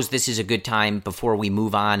suppose this is a good time before we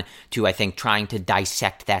move on to, I think, trying to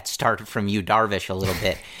dissect that start from Yu Darvish a little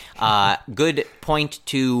bit. Good point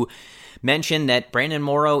to mention that Brandon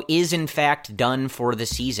Morrow is in fact done for the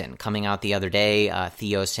season. Coming out the other day,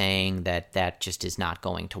 Theo saying that just is not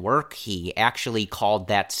going to work. He actually called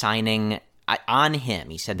that signing on him.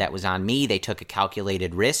 He said that was on me. They took a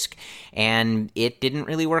calculated risk, and it didn't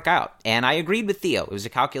really work out. And I agreed with Theo. It was a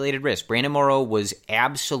calculated risk. Brandon Morrow was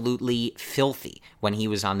absolutely filthy when he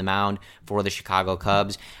was on the mound for the Chicago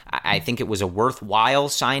Cubs. I think it was a worthwhile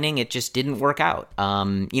signing. It just didn't work out.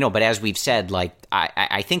 But as we've said,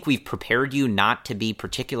 I think we've prepared you not to be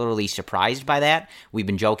particularly surprised by that. We've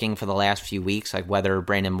been joking for the last few weeks, whether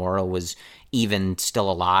Brandon Morrow was even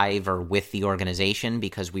still alive or with the organization,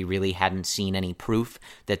 because we really hadn't seen any proof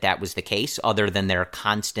that that was the case, other than their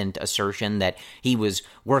constant assertion that he was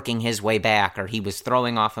working his way back, or he was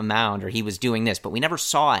throwing off a mound, or he was doing this, but we never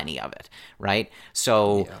saw any of it, right?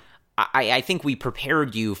 So I think we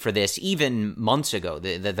prepared you for this even months ago.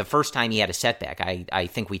 The first time he had a setback, I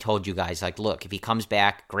think we told you guys, look, if he comes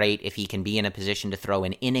back, great. If he can be in a position to throw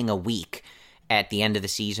an inning a week at the end of the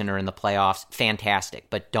season or in the playoffs, fantastic.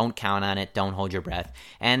 But don't count on it. Don't hold your breath.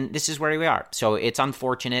 And this is where we are. So it's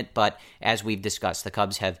unfortunate, but as we've discussed, the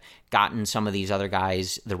Cubs have gotten some of these other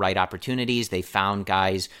guys the right opportunities. They found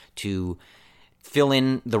guys to fill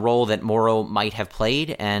in the role that Morrow might have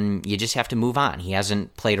played, and you just have to move on. He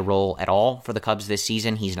hasn't played a role at all for the Cubs this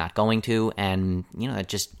season. He's not going to, and it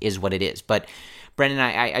just is what it is. But Brendan,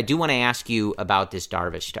 I do want to ask you about this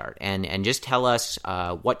Darvish start, and just tell us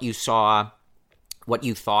what you saw, what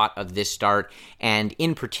you thought of this start, and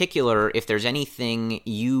in particular, if there's anything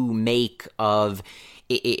you make of.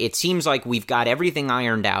 It seems like we've got everything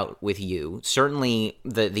ironed out with you. Certainly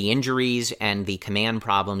the injuries and the command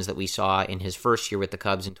problems that we saw in his first year with the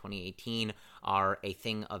Cubs in 2018 are a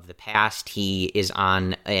thing of the past. He is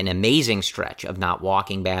on an amazing stretch of not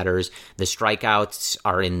walking batters. The strikeouts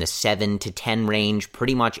are in the 7 to 10 range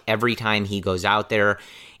pretty much every time he goes out there.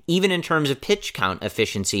 Even in terms of pitch count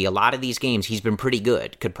efficiency, a lot of these games he's been pretty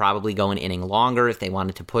good. Could probably go an inning longer if they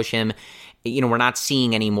wanted to push him. We're not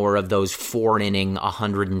seeing any more of those 4-inning,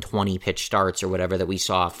 120-pitch starts or whatever that we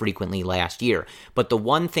saw frequently last year. But the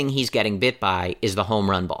one thing he's getting bit by is the home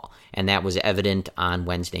run ball, and that was evident on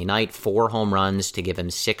Wednesday night. 4 home runs to give him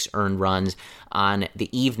 6 earned runs on the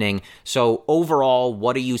evening. So overall,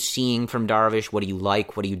 what are you seeing from Darvish? What do you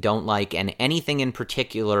like? What do you don't like? And anything in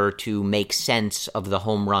particular to make sense of the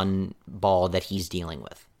home run ball that he's dealing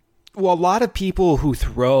with? Well, a lot of people who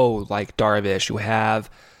throw like Darvish, who have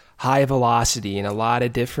high velocity and a lot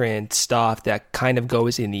of different stuff that kind of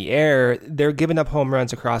goes in the air, they're giving up home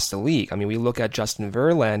runs across the league. I mean, we look at Justin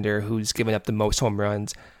Verlander, who's given up the most home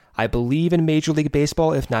runs, I believe, in Major League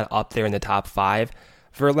Baseball, if not up there in the top 5.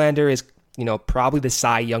 Verlander is, probably the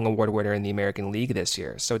Cy Young Award winner in the American League this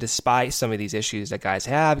year. So despite some of these issues that guys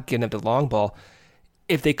have, giving up the long ball,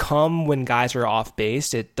 if they come when guys are off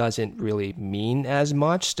base, it doesn't really mean as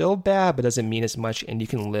much. Still bad, but doesn't mean as much, and you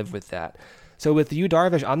can live with that. So with Yu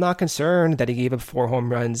Darvish, I'm not concerned that he gave up 4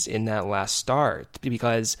 home runs in that last start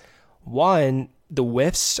because, one, the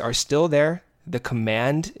whiffs are still there, the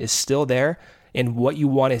command is still there, and what you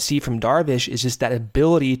want to see from Darvish is just that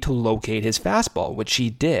ability to locate his fastball, which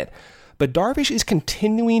he did. But Darvish is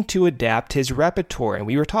continuing to adapt his repertoire, and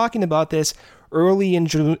we were talking about this early in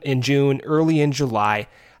June, early in July,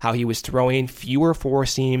 how he was throwing fewer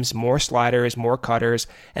 4-seams, more sliders, more cutters,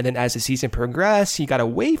 and then as the season progressed, he got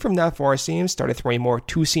away from that 4-seam, started throwing more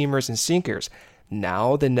 2-seamers and sinkers.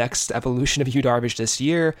 Now the next evolution of Yu Darvish this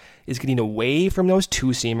year is getting away from those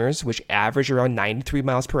two-seamers, which average around 93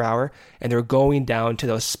 miles per hour, and they're going down to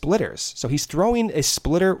those splitters. So he's throwing a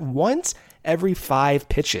splitter once every 5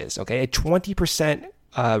 pitches, okay, a 20%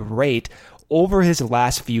 rate over his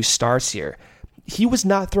last few starts here. He was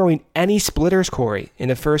not throwing any splitters, Corey, in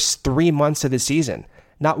the first 3 months of the season.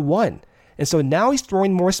 Not one. And so now he's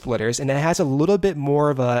throwing more splitters, and it has a little bit more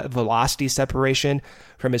of a velocity separation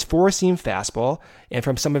from his four-seam fastball and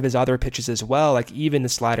from some of his other pitches as well, like even the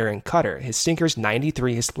slider and cutter. His sinker's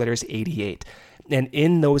 93, his splitter's 88. And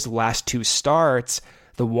in those last 2 starts,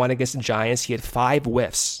 the one against the Giants, he had 5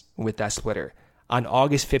 whiffs with that splitter. On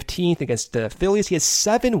August 15th against the Phillies, he had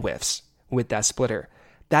 7 whiffs with that splitter.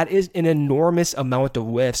 That is an enormous amount of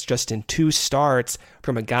whiffs just in 2 starts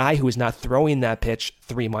from a guy who was not throwing that pitch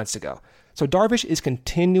 3 months ago. So Darvish is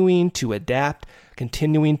continuing to adapt,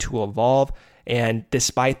 continuing to evolve, and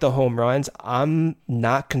despite the home runs, I'm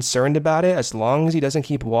not concerned about it. As long as he doesn't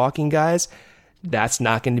keep walking guys, that's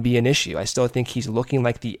not going to be an issue. I still think he's looking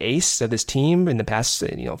like the ace of this team in the past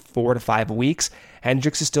 4 to 5 weeks.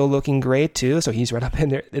 Hendricks is still looking great too, so he's right up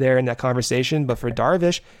in there in that conversation. But for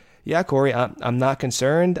Darvish, yeah, Corey, I'm not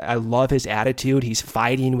concerned. I love his attitude. He's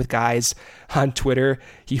fighting with guys on Twitter.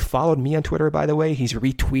 He followed me on Twitter, by the way. He's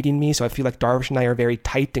retweeting me, so I feel like Darvish and I are very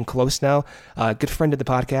tight and close now. Good friend of the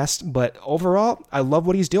podcast. But overall, I love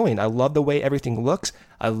what he's doing. I love the way everything looks.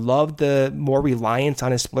 I love the more reliance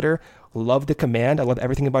on his splitter. Love the command. I love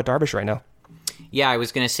everything about Darvish right now. Yeah, I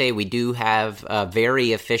was going to say we do have a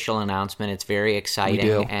very official announcement. It's very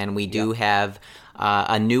exciting, and we do have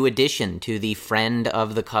a new addition to the Friend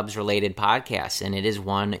of the Cubs related podcast, and it is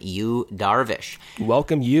one Yu Darvish.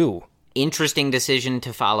 Welcome, you. Interesting decision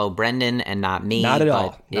to follow Brendan and not me. Not at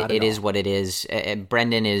all. It is what it is.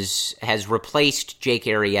 Brendan has replaced Jake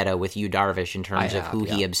Arrieta with Yu Darvish in terms of who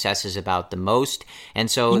he obsesses about the most.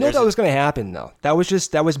 And so that was going to happen, though. That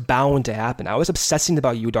was bound to happen. I was obsessing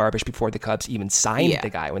about Yu Darvish before the Cubs even signed the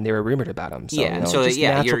guy when they were rumored about him. So,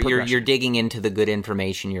 you're digging into the good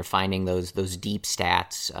information. You're finding those deep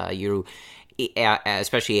stats.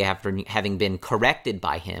 Especially after having been corrected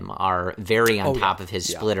by him, are very on top of his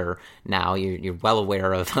splitter now. You're well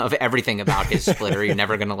aware of everything about his splitter. You're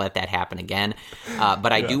never going to let that happen again.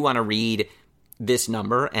 But I do want to read this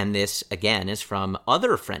number, and this, again, is from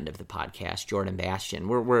other friend of the podcast, Jordan Bastian.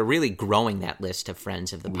 We're really growing that list of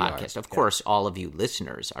friends of the podcast. Of course, all of you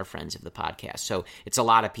listeners are friends of the podcast. So it's a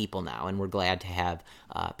lot of people now, and we're glad to have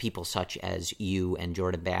people such as you and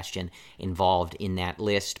Jordan Bastian involved in that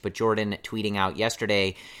list. But Jordan tweeting out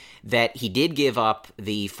yesterday that he did give up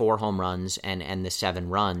the 4 home runs and the 7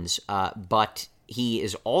 runs, but he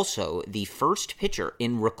is also the first pitcher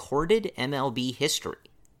in recorded MLB history.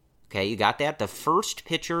 Okay, you got that? The first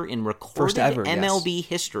pitcher in recorded MLB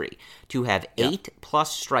history to have 8+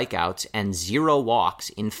 strikeouts and 0 walks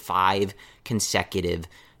in 5 consecutive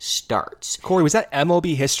starts. Corey, was that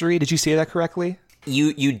MLB history? Did you say that correctly?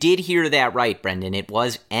 You did hear that right, Brendan. It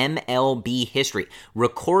was MLB history,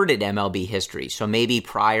 recorded MLB history. So maybe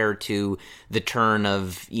prior to the turn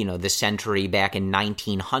of the century back in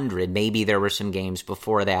 1900, maybe there were some games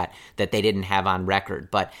before that they didn't have on record.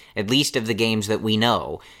 But at least of the games that we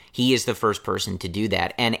know, he is the first person to do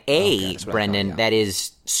that. And Brendan, that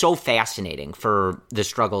is so fascinating for the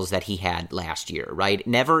struggles that he had last year, right?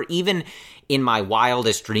 Never, even in my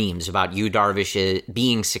wildest dreams about Yu Darvish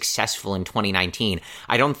being successful in 2019,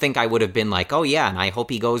 I don't think I would have been like, oh yeah, and I hope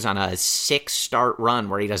he goes on a 6-start run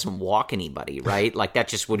where he doesn't walk anybody, right? Like that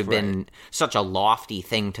just would have been such a lofty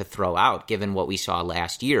thing to throw out given what we saw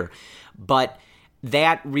last year. But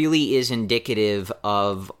that really is indicative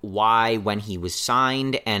of why, when he was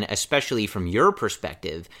signed, and especially from your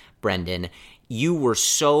perspective, Brendan, you were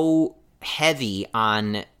so heavy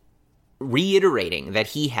on reiterating that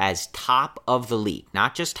he has top of the league,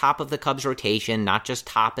 not just top of the Cubs rotation, not just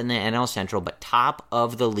top in the NL Central, but top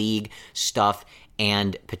of the league stuff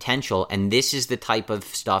and potential. And this is the type of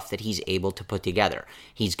stuff that he's able to put together.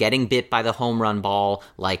 He's getting bit by the home run ball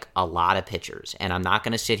like a lot of pitchers. And I'm not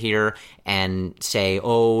going to sit here and say,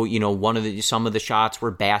 some of the shots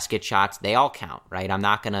were basket shots. They all count, right? I'm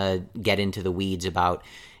not going to get into the weeds about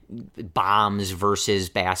bombs versus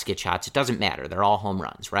basket shots. It doesn't matter. They're all home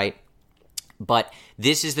runs, right? But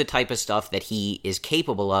this is the type of stuff that he is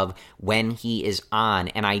capable of when he is on.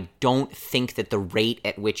 And I don't think that the rate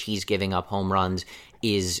at which he's giving up home runs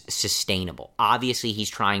is sustainable. Obviously,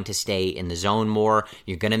 he's trying to stay in the zone more.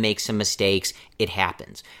 You're going to make some mistakes. It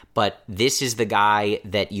happens. But this is the guy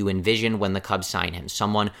that you envision when the Cubs sign him.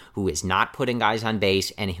 Someone who is not putting guys on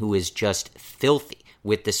base and who is just filthy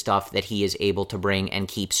with the stuff that he is able to bring and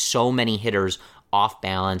keep so many hitters off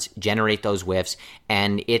balance, generate those whiffs,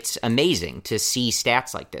 and it's amazing to see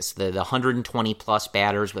stats like this. The 120-plus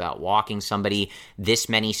batters without walking somebody, this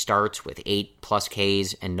many starts with 8-plus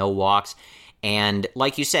Ks and no walks. And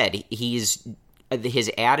like you said, his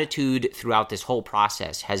attitude throughout this whole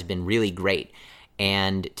process has been really great.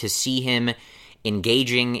 And to see him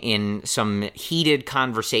engaging in some heated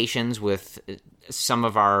conversations with some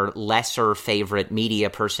of our lesser favorite media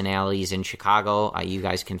personalities in Chicago. You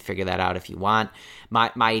guys can figure that out if you want.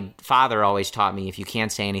 My father always taught me, if you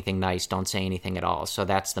can't say anything nice, don't say anything at all. So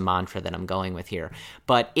that's the mantra that I'm going with here.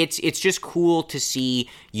 But it's just cool to see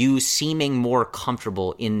you seeming more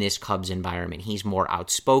comfortable in this Cubs environment. He's more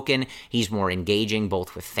outspoken. He's more engaging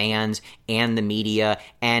both with fans and the media.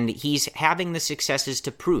 And he's having the successes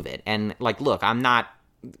to prove it. And look, I'm not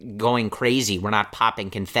going crazy. We're not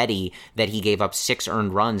popping confetti that he gave up 6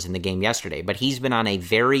 earned runs in the game yesterday, but he's been on a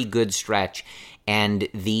very good stretch, and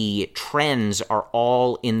the trends are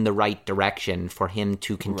all in the right direction for him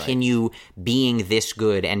to continue being this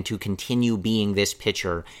good and to continue being this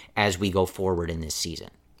pitcher as we go forward in this season.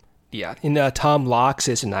 Yeah, and Tom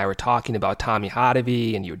Loxis and I were talking about Tommy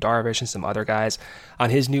Hotovy and Yu Darvish and some other guys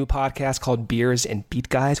on his new podcast called Beers and Beat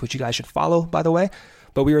Guys, which you guys should follow, by the way.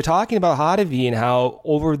 But we were talking about Hotovy and how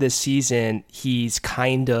over this season, he's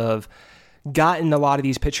kind of gotten a lot of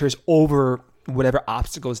these pitchers over whatever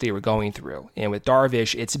obstacles they were going through. And with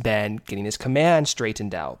Darvish, it's been getting his command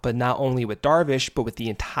straightened out. But not only with Darvish, but with the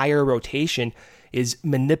entire rotation is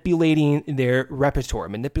manipulating their repertoire,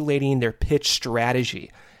 manipulating their pitch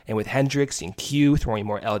strategy. And with Hendricks and Q throwing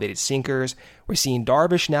more elevated sinkers, we're seeing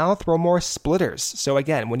Darvish now throw more splitters. So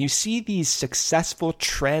again, when you see these successful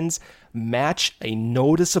trends match a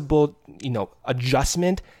noticeable,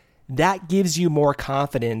 adjustment, that gives you more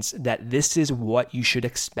confidence that this is what you should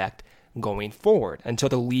expect going forward until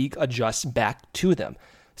the league adjusts back to them.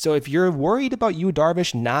 So if you're worried about Yu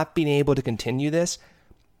Darvish not being able to continue this,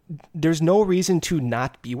 there's no reason to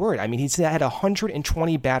not be worried. I mean, he's had a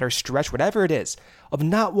 120 batter stretch, whatever it is, of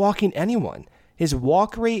not walking anyone. His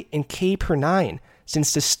walk rate in K per 9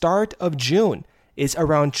 since the start of June is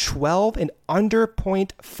around 12 and under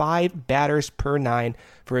 0.5 batters per 9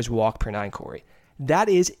 for his walk per 9, Corey. That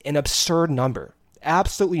is an absurd number,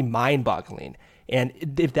 absolutely mind-boggling. And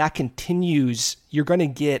if that continues, you're going to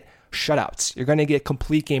get shutouts. You're going to get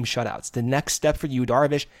complete game shutouts. The next step for Yu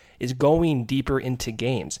Darvish is going deeper into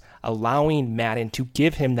games, allowing Madden to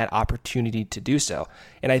give him that opportunity to do so.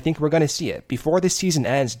 And I think we're going to see it. Before the season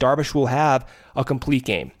ends, Darvish will have a complete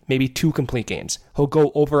game, maybe 2 complete games. He'll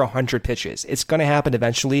go over 100 pitches. It's going to happen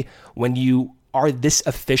eventually when you are this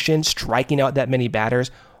efficient, striking out that many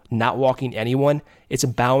batters, not walking anyone. It's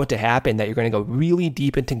bound to happen that you're going to go really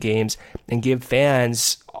deep into games and give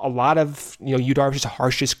fans, a lot of Yu Darvish's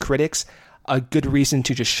harshest critics, a good reason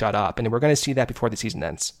to just shut up. And we're going to see that before the season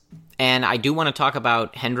ends. And I do want to talk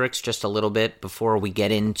about Hendricks just a little bit before we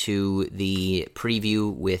get into the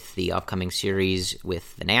preview with the upcoming series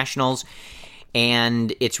with the Nationals.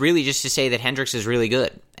 And it's really just to say that Hendricks is really good.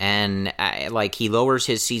 And he lowers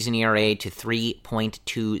his season ERA to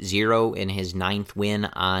 3.20 in his 9th win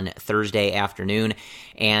on Thursday afternoon.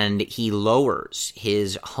 And he lowers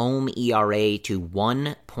his home ERA to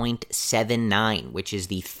 1.79, which is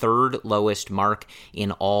the 3rd lowest mark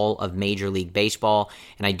in all of Major League Baseball.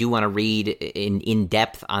 And I do want to read in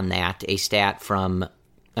depth on that a stat from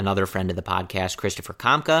another friend of the podcast, Christopher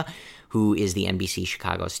Kamka, who is the NBC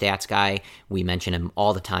Chicago stats guy. We mention him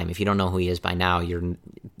all the time. If you don't know who he is by now,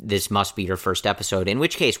 this must be your first episode, in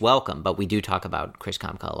which case, welcome, but we do talk about Chris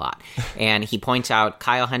Kamka a lot. And he points out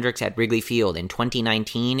Kyle Hendricks at Wrigley Field in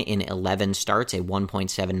 2019 in 11 starts, a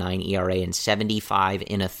 1.79 ERA and 75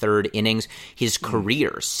 in a third innings. His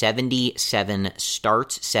career, 77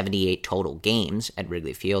 starts, 78 total games at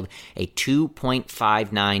Wrigley Field, a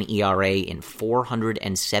 2.59 ERA in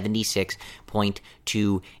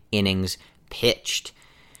 476.2 innings pitched.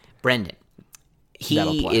 Brendan,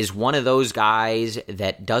 he is one of those guys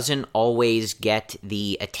that doesn't always get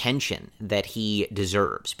the attention that he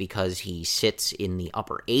deserves because he sits in the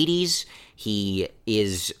upper 80s. He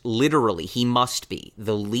is literally, he must be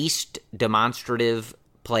the least demonstrative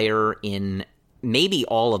player in maybe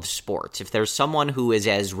all of sports. If there's someone who is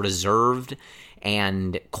as reserved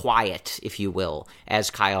and quiet, if you will, as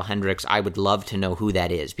Kyle Hendricks, I would love to know who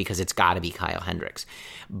that is, because it's got to be Kyle Hendricks.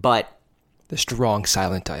 But the strong,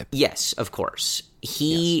 silent type. Yes, of course.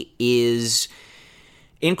 He is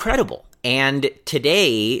incredible. And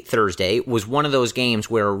today, Thursday, was one of those games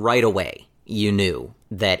where right away you knew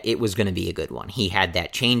that it was going to be a good one. He had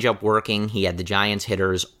that changeup working. He had the Giants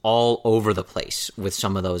hitters all over the place with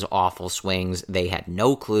some of those awful swings. They had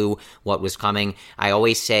no clue what was coming. I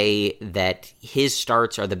always say that his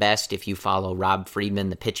starts are the best if you follow Rob Friedman,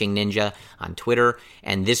 the pitching ninja, on Twitter.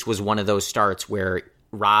 And this was one of those starts where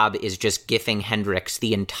Rob is just gifting Hendricks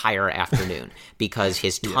the entire afternoon because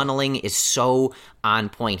his tunneling is so on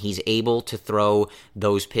point. He's able to throw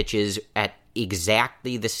those pitches at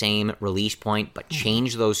exactly the same release point, but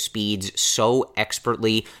change those speeds so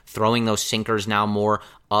expertly, throwing those sinkers now more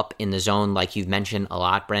up in the zone, like you've mentioned a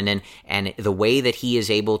lot, Brendan, and the way that he is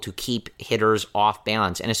able to keep hitters off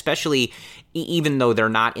balance, and especially even though they're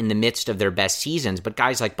not in the midst of their best seasons, but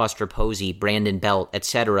guys like Buster Posey, Brandon Belt,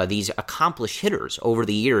 etc., these accomplished hitters over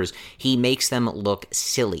the years, he makes them look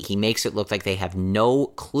silly. He makes it look like they have no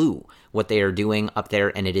clue what they are doing up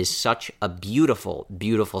there, and it is such a beautiful,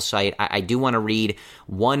 beautiful sight. I do want to read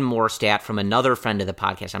one more stat from another friend of the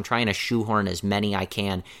podcast. I'm trying to shoehorn as many I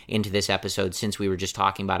can into this episode since we were just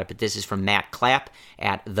talking about it, but this is from Matt Clapp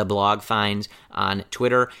at The Blog Finds on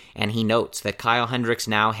Twitter, and he notes that Kyle Hendricks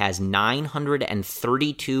now has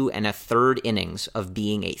 932 and a third innings of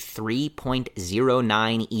being a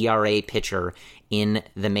 3.09 ERA pitcher in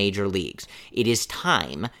the major leagues. It is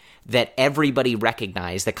time that everybody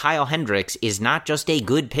recognize that Kyle Hendricks is not just a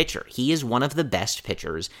good pitcher. He is one of the best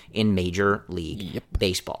pitchers in Major League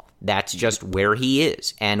Baseball. That's just where he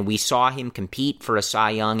is. And we saw him compete for a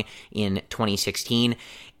Cy Young in 2016.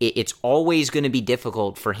 It's always going to be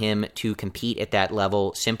difficult for him to compete at that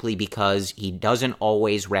level simply because he doesn't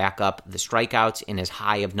always rack up the strikeouts in as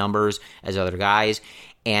high of numbers as other guys.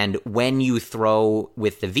 And when you throw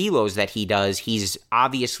with the velos that he does, he's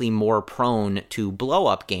obviously more prone to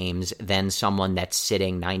blow-up games than someone that's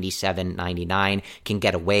sitting 97, 99, can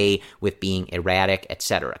get away with being erratic,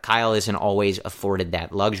 etc. Kyle isn't always afforded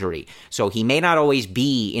that luxury. So he may not always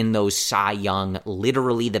be in those Cy Young,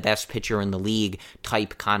 literally the best pitcher in the league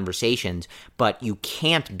type conversations, but you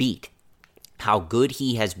can't beat how good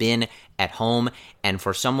he has been at home, and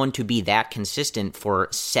for someone to be that consistent for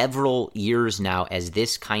several years now as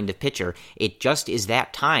this kind of pitcher, it just is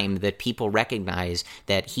that time that people recognize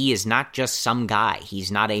that he is not just some guy.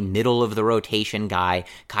 He's not a middle-of-the-rotation guy.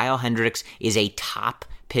 Kyle Hendricks is a top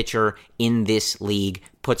pitcher in this league.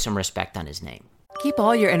 Put some respect on his name. Keep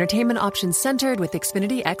all your entertainment options centered with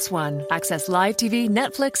Xfinity X1. Access live TV,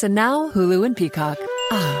 Netflix, and now Hulu and Peacock.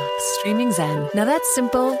 Streaming Zen. Now that's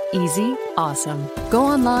simple, easy, awesome. Go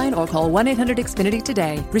online or call 1-800-XFINITY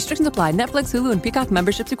today. Restrictions apply. Netflix, Hulu, and Peacock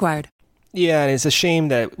memberships required. Yeah, and it's a shame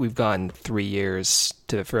that we've gone 3 years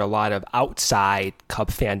for a lot of outside Cub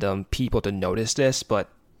fandom people to notice this, but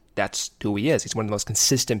that's who he is. He's one of the most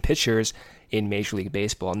consistent pitchers in Major League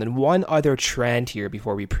Baseball. And then one other trend here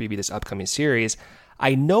before we preview this upcoming series,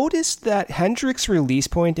 I noticed that Hendricks' release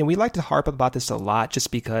point, and we like to harp about this a lot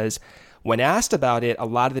just because when asked about it, a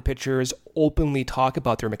lot of the pitchers openly talk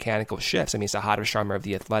about their mechanical shifts. I mean, Sahadra Sharma of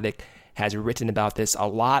The Athletic has written about this a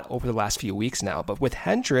lot over the last few weeks now. But with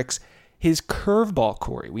Hendricks, his curveball,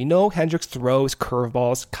 Corey, we know Hendricks throws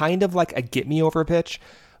curveballs kind of like a get-me-over pitch,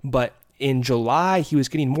 but in July, he was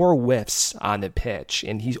getting more whiffs on the pitch,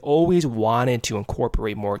 and he's always wanted to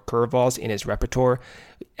incorporate more curveballs in his repertoire.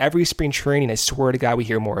 Every spring training, I swear to God, we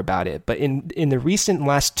hear more about it. But in the recent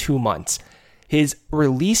last 2 months, his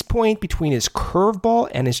release point between his curveball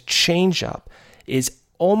and his changeup is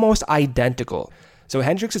almost identical. So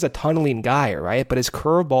Hendricks is a tunneling guy, right? But his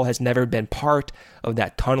curveball has never been part of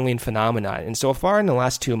that tunneling phenomenon. And so far in the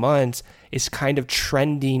last 2 months, it's kind of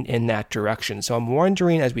trending in that direction. So I'm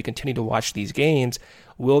wondering, as we continue to watch these games,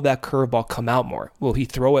 will that curveball come out more? Will he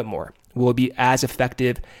throw it more? Will it be as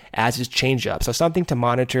effective as his changeup? So something to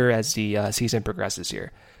monitor as the season progresses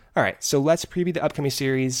here. All right, so let's preview the upcoming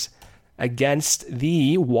series against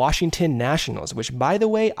the Washington Nationals, which, by the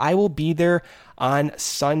way, I will be there on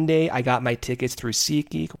Sunday. I got my tickets through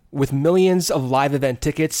SeatGeek. With millions of live event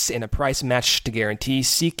tickets and a price match to guarantee,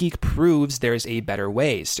 SeatGeek proves there's a better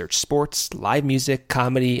way. Search sports, live music,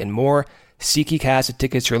 comedy, and more. SeatGeek has the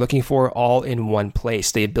tickets you're looking for all in one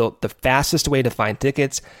place. They built the fastest way to find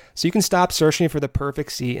tickets, so you can stop searching for the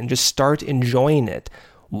perfect seat and just start enjoying it.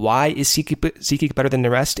 Why is SeatGeek better than the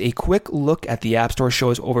rest? A quick look at the App Store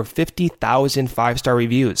shows over 50,000 5-star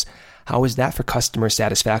reviews. How is that for customer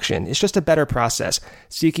satisfaction? It's just a better process.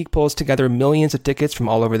 SeatGeek pulls together millions of tickets from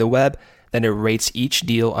all over the web, then it rates each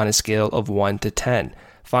deal on a scale of 1 to 10.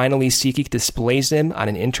 Finally, SeatGeek displays them on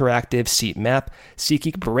an interactive seat map.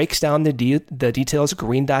 SeatGeek breaks down the details.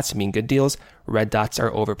 Green dots mean good deals. Red dots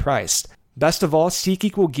are overpriced. Best of all,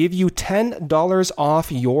 SeatGeek will give you $10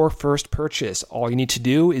 off your first purchase. All you need to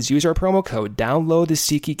do is use our promo code. Download the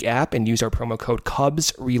SeatGeek app and use our promo code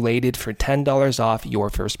CubsRelated for $10 off your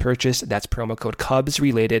first purchase. That's promo code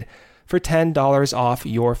CubsRelated for $10 off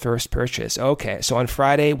your first purchase. Okay, so on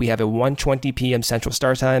Friday, we have a 1:20 p.m. Central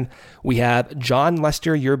start time. We have Jon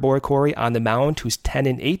Lester, your boy Corey, on the mound, who's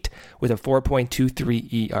 10-8 with a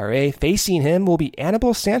 4.23 ERA. Facing him will be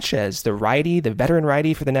Anibal Sanchez, the righty, the veteran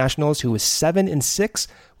righty for the Nationals, who is 7-6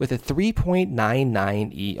 with a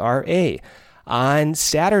 3.99 ERA. On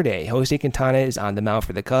Saturday, Jose Quintana is on the mound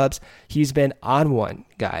for the Cubs. He's been on one,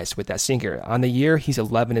 guys, with that sinker. On the year, he's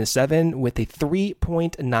 11-7 with a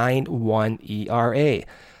 3.91 ERA.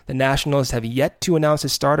 The Nationals have yet to announce a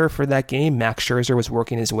starter for that game. Max Scherzer was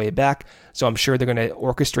working his way back, so I'm sure they're going to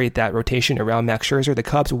orchestrate that rotation around Max Scherzer. The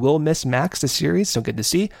Cubs will miss Max this series, so good to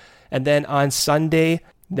see. And then on Sunday,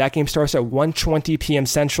 that game starts at 1:20 p.m.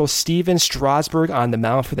 Central. Steven Strasburg on the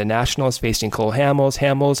mound for the Nationals facing Cole Hamels.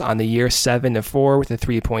 Hamels on the year 7-4 with a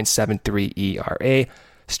 3.73 ERA.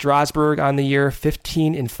 Strasburg on the year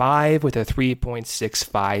 15-5 with a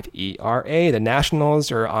 3.65 ERA. The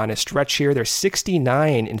Nationals are on a stretch here. They're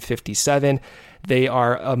 69-57. They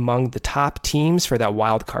are among the top teams for that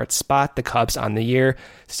wild card spot. The Cubs on the year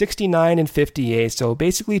 69-58. So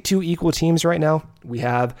basically two equal teams right now. We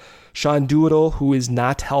have Sean Doolittle, who is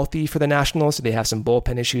not healthy for the Nationals. So they have some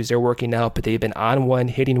bullpen issues they're working out, but they've been on one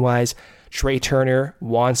hitting-wise. Trey Turner,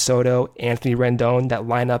 Juan Soto, Anthony Rendon. That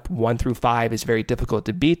lineup 1 through 5 is very difficult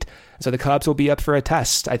to beat. So the Cubs will be up for a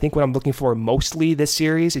test. I think what I'm looking for mostly this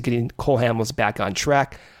series is getting Cole Hamels back on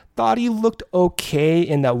track. Thought he looked okay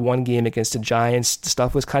in that one game against the Giants. The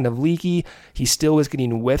stuff was kind of leaky. He still was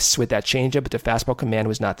getting whiffs with that changeup, but the fastball command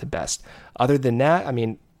was not the best. Other than that, I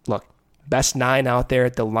mean, look, best 9 out there.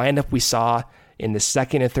 The lineup we saw in the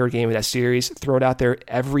second and third game of that series, throw it out there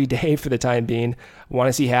every day for the time being. Want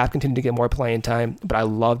to see Happ continue to get more playing time, but I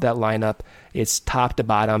love that lineup. It's top to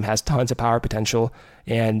bottom, has tons of power potential,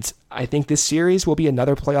 and I think this series will be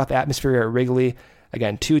another playoff atmosphere at Wrigley.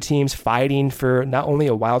 Again, two teams fighting for not only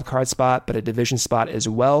a wild card spot, but a division spot as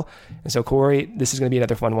well. And so, Corey, this is going to be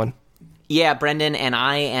another fun one. Yeah, Brendan, and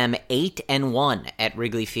I am 8-1 at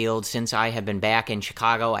Wrigley Field since I have been back in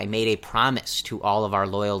Chicago. I made a promise to all of our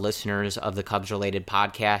loyal listeners of the Cubs-related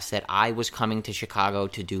podcast that I was coming to Chicago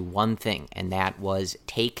to do one thing, and that was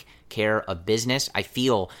take care of business. I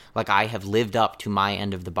feel like I have lived up to my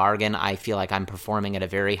end of the bargain. I feel like I'm performing at a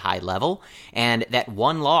very high level, and that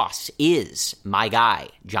one loss is my guy,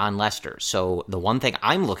 Jon Lester. So the one thing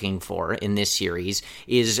I'm looking for in this series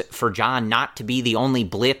is for Jon not to be the only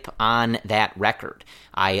blip on that record.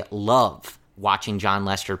 I love watching Jon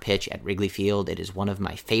Lester pitch at Wrigley Field. It is one of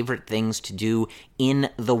my favorite things to do in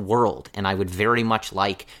the world, and I would very much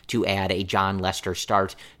like to add a Jon Lester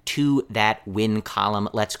start to that win column.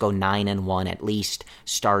 Let's go 9-1 at least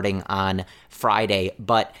starting on Friday.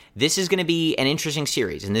 But this is going to be an interesting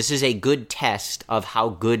series, and this is a good test of how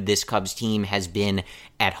good this Cubs team has been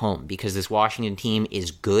at home, because this Washington team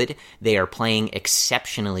is good. They are playing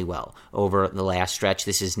exceptionally well over the last stretch.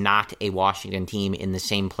 This is not a Washington team in the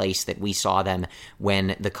same place that we saw them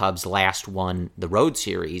when the Cubs last won the road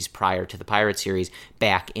series prior to the Pirates series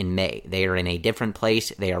back in May. They are in a different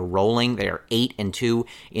place. They are rolling. They are 8-2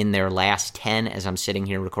 in their last 10 as I'm sitting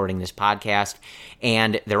here recording this podcast,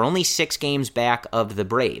 and they're only 6 games back of the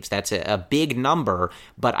Braves. That's a big number,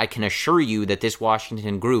 but I can assure you that this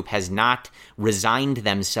Washington group has not resigned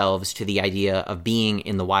themselves to the idea of being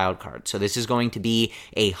in the wild card. So this is going to be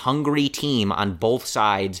a hungry team on both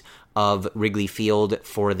sides of Wrigley Field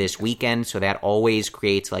for this weekend. So that always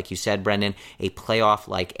creates, like you said, Brendan, a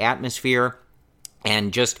playoff-like atmosphere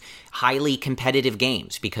and just highly competitive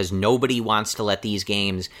games, because nobody wants to let these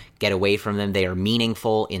games get away from them. They are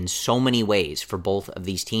meaningful in so many ways for both of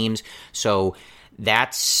these teams. So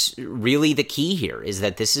that's really the key here, is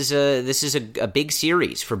that this is a big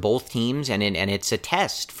series for both teams, and it's a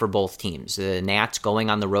test for both teams. The Nats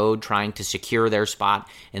going on the road trying to secure their spot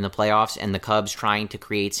in the playoffs, and the Cubs trying to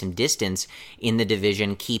create some distance in the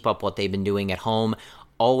division, keep up what they've been doing at home.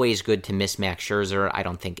 Always good to miss Max Scherzer. I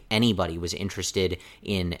don't think anybody was interested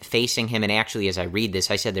in facing him. And actually, as I read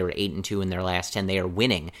this, I said they were 8-2 in their last 10. They are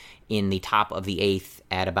winning in the top of the 8th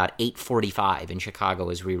at about 8:45 in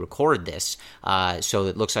Chicago as we record this. So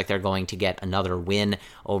it looks like they're going to get another win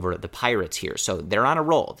over the Pirates here. So they're on a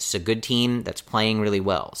roll. This is a good team that's playing really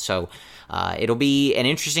well. So it'll be an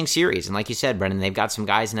interesting series. And like you said, Brendan, they've got some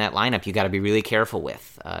guys in that lineup you got to be really careful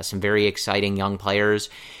with. Some very exciting young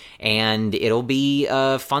players. And it'll be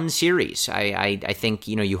a fun series. I think,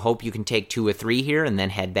 you hope you can take 2 or 3 here and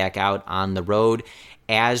then head back out on the road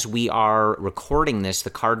as we are recording this, the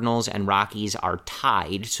Cardinals and Rockies are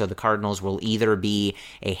tied, so the Cardinals will either be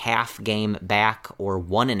a half game back or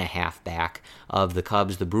 1.5 back of the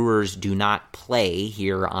Cubs. The Brewers do not play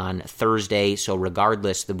here on Thursday, so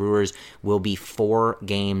regardless, the Brewers will be 4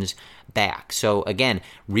 games back. So again,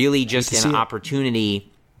 really just an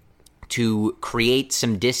opportunity to create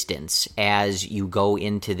some distance as you go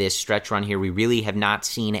into this stretch run here. We really have not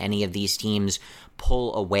seen any of these teams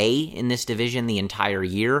pull away in this division the entire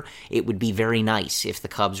year. It would be very nice if the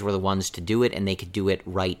Cubs were the ones to do it, and they could do it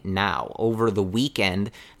right now. Over the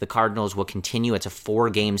weekend, the Cardinals will continue. It's a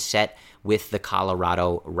 4-game set with the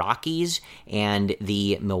Colorado Rockies, and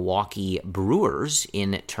the Milwaukee Brewers,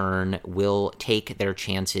 in turn, will take their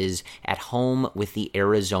chances at home with the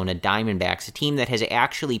Arizona Diamondbacks, a team that has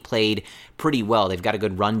actually played pretty well. They've got a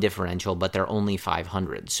good run differential, but they're only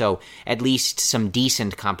 .500. So at least some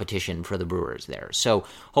decent competition for the Brewers there. So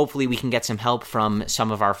hopefully we can get some help from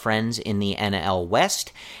some of our friends in the NL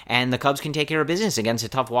West, and the Cubs can take care of business against a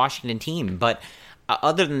tough Washington team. But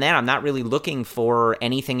other than that, I'm not really looking for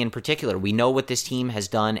anything in particular. We know what this team has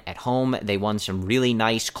done at home. They won some really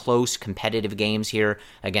nice, close, competitive games here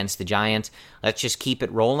against the Giants. Let's just keep it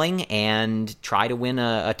rolling and try to win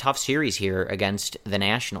a tough series here against the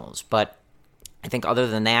Nationals. But I think other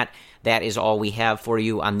than that, that is all we have for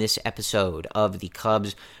you on this episode of the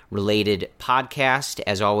Cubs-related podcast.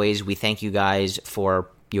 As always, we thank you guys for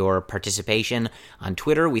your participation on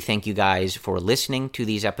Twitter. We thank you guys for listening to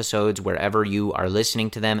these episodes wherever you are listening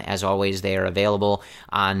to them. As always, they are available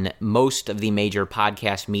on most of the major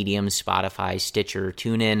podcast mediums: Spotify, Stitcher,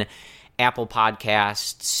 TuneIn, Apple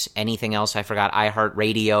Podcasts, anything else I forgot,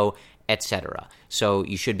 iHeartRadio, etc. So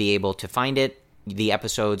you should be able to find it. The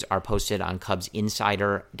episodes are posted on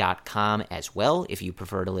CubsInsider.com as well, if you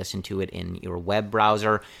prefer to listen to it in your web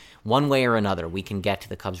browser. One way or another, we can get to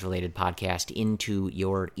the Cubs-related podcast into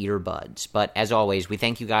your earbuds. But as always, we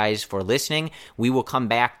thank you guys for listening. We will come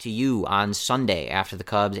back to you on Sunday after the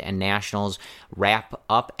Cubs and Nationals wrap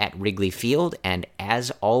up at Wrigley Field. And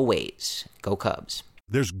as always, go Cubs.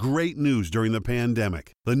 There's great news during the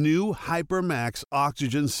pandemic. The new HyperMax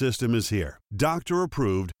oxygen system is here.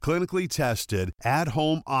 Doctor-approved, clinically tested,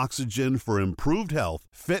 at-home oxygen for improved health,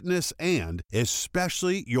 fitness, and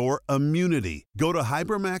especially your immunity. Go to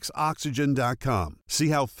hypermaxoxygen.com. See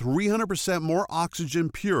how 300% more oxygen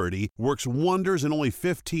purity works wonders in only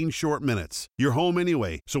 15 short minutes. You're home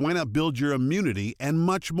anyway, so why not build your immunity and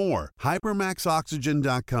much more?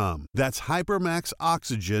 hypermaxoxygen.com. That's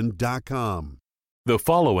hypermaxoxygen.com. The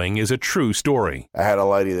following is a true story. I had a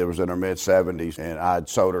lady that was in her mid-70s, and I'd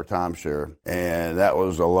sold her timeshare, and that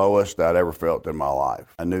was the lowest I'd ever felt in my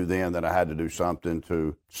life. I knew then that I had to do something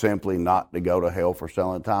to simply not to go to hell for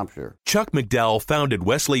selling timeshare. Chuck McDowell founded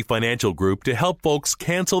Wesley Financial Group to help folks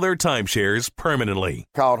cancel their timeshares permanently.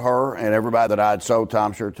 Called her and everybody that I'd sold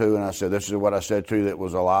timeshare to, and I said, this is what I said to you that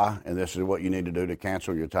was a lie, and this is what you need to do to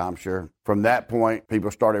cancel your timeshare. From that point,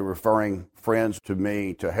 people started referring friends to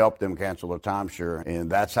me to help them cancel their timeshare, and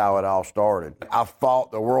that's how it all started. I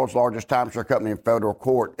fought the world's largest timeshare company in federal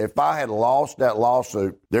court. If I had lost that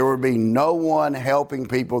lawsuit, there would be no one helping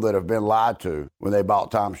people that have been lied to when they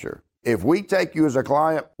bought timeshare. If we take you as a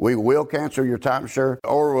client, we will cancel your timeshare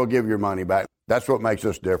or we'll give your money back. That's what makes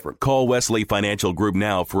us different. Call Wesley Financial Group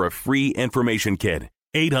now for a free information kit.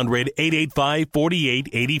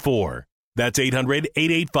 800-885-4884. That's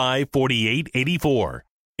 800-885-4884.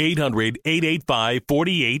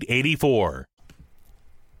 800-885-4884.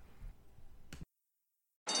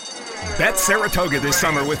 Bet Saratoga this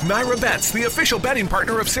summer with Naira Bets, the official betting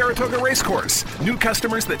partner of Saratoga Racecourse. New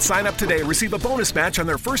customers that sign up today receive a bonus match on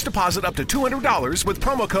their first deposit up to $200 with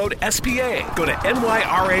promo code SPA. Go to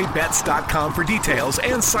nyrabets.com for details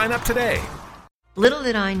and sign up today. Little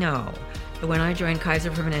did I know that when I joined Kaiser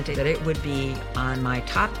Permanente that it would be on my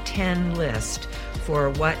top 10 list for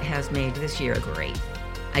what has made this year great.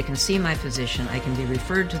 I can see my physician, I can be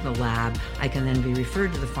referred to the lab, I can then be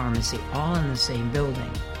referred to the pharmacy, all in the same building.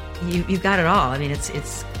 You've got it all. I mean,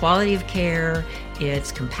 it's quality of care, it's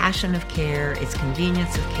compassion of care, it's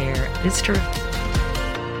convenience of care. It's terrific.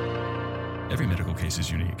 Every medical case is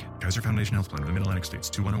unique. Kaiser Foundation Health Plan of the Mid-Atlantic States,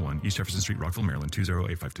 2101 East Jefferson Street, Rockville, Maryland,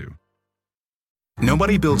 20852.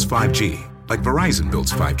 Nobody builds 5G like Verizon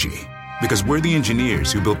builds 5G, because we're the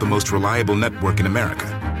engineers who built the most reliable network in America.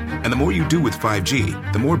 And the more you do with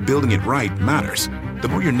 5G, the more building it right matters. The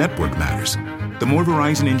more your network matters. The more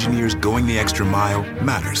Verizon engineers going the extra mile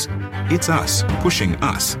matters. It's us pushing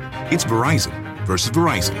us. It's Verizon versus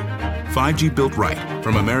Verizon. 5G built right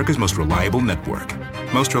from America's most reliable network.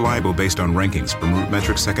 Most reliable based on rankings from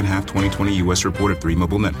RootMetrics second half 2020 U.S. report of 3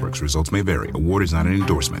 mobile networks. Results may vary. Award is not an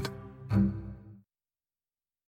endorsement.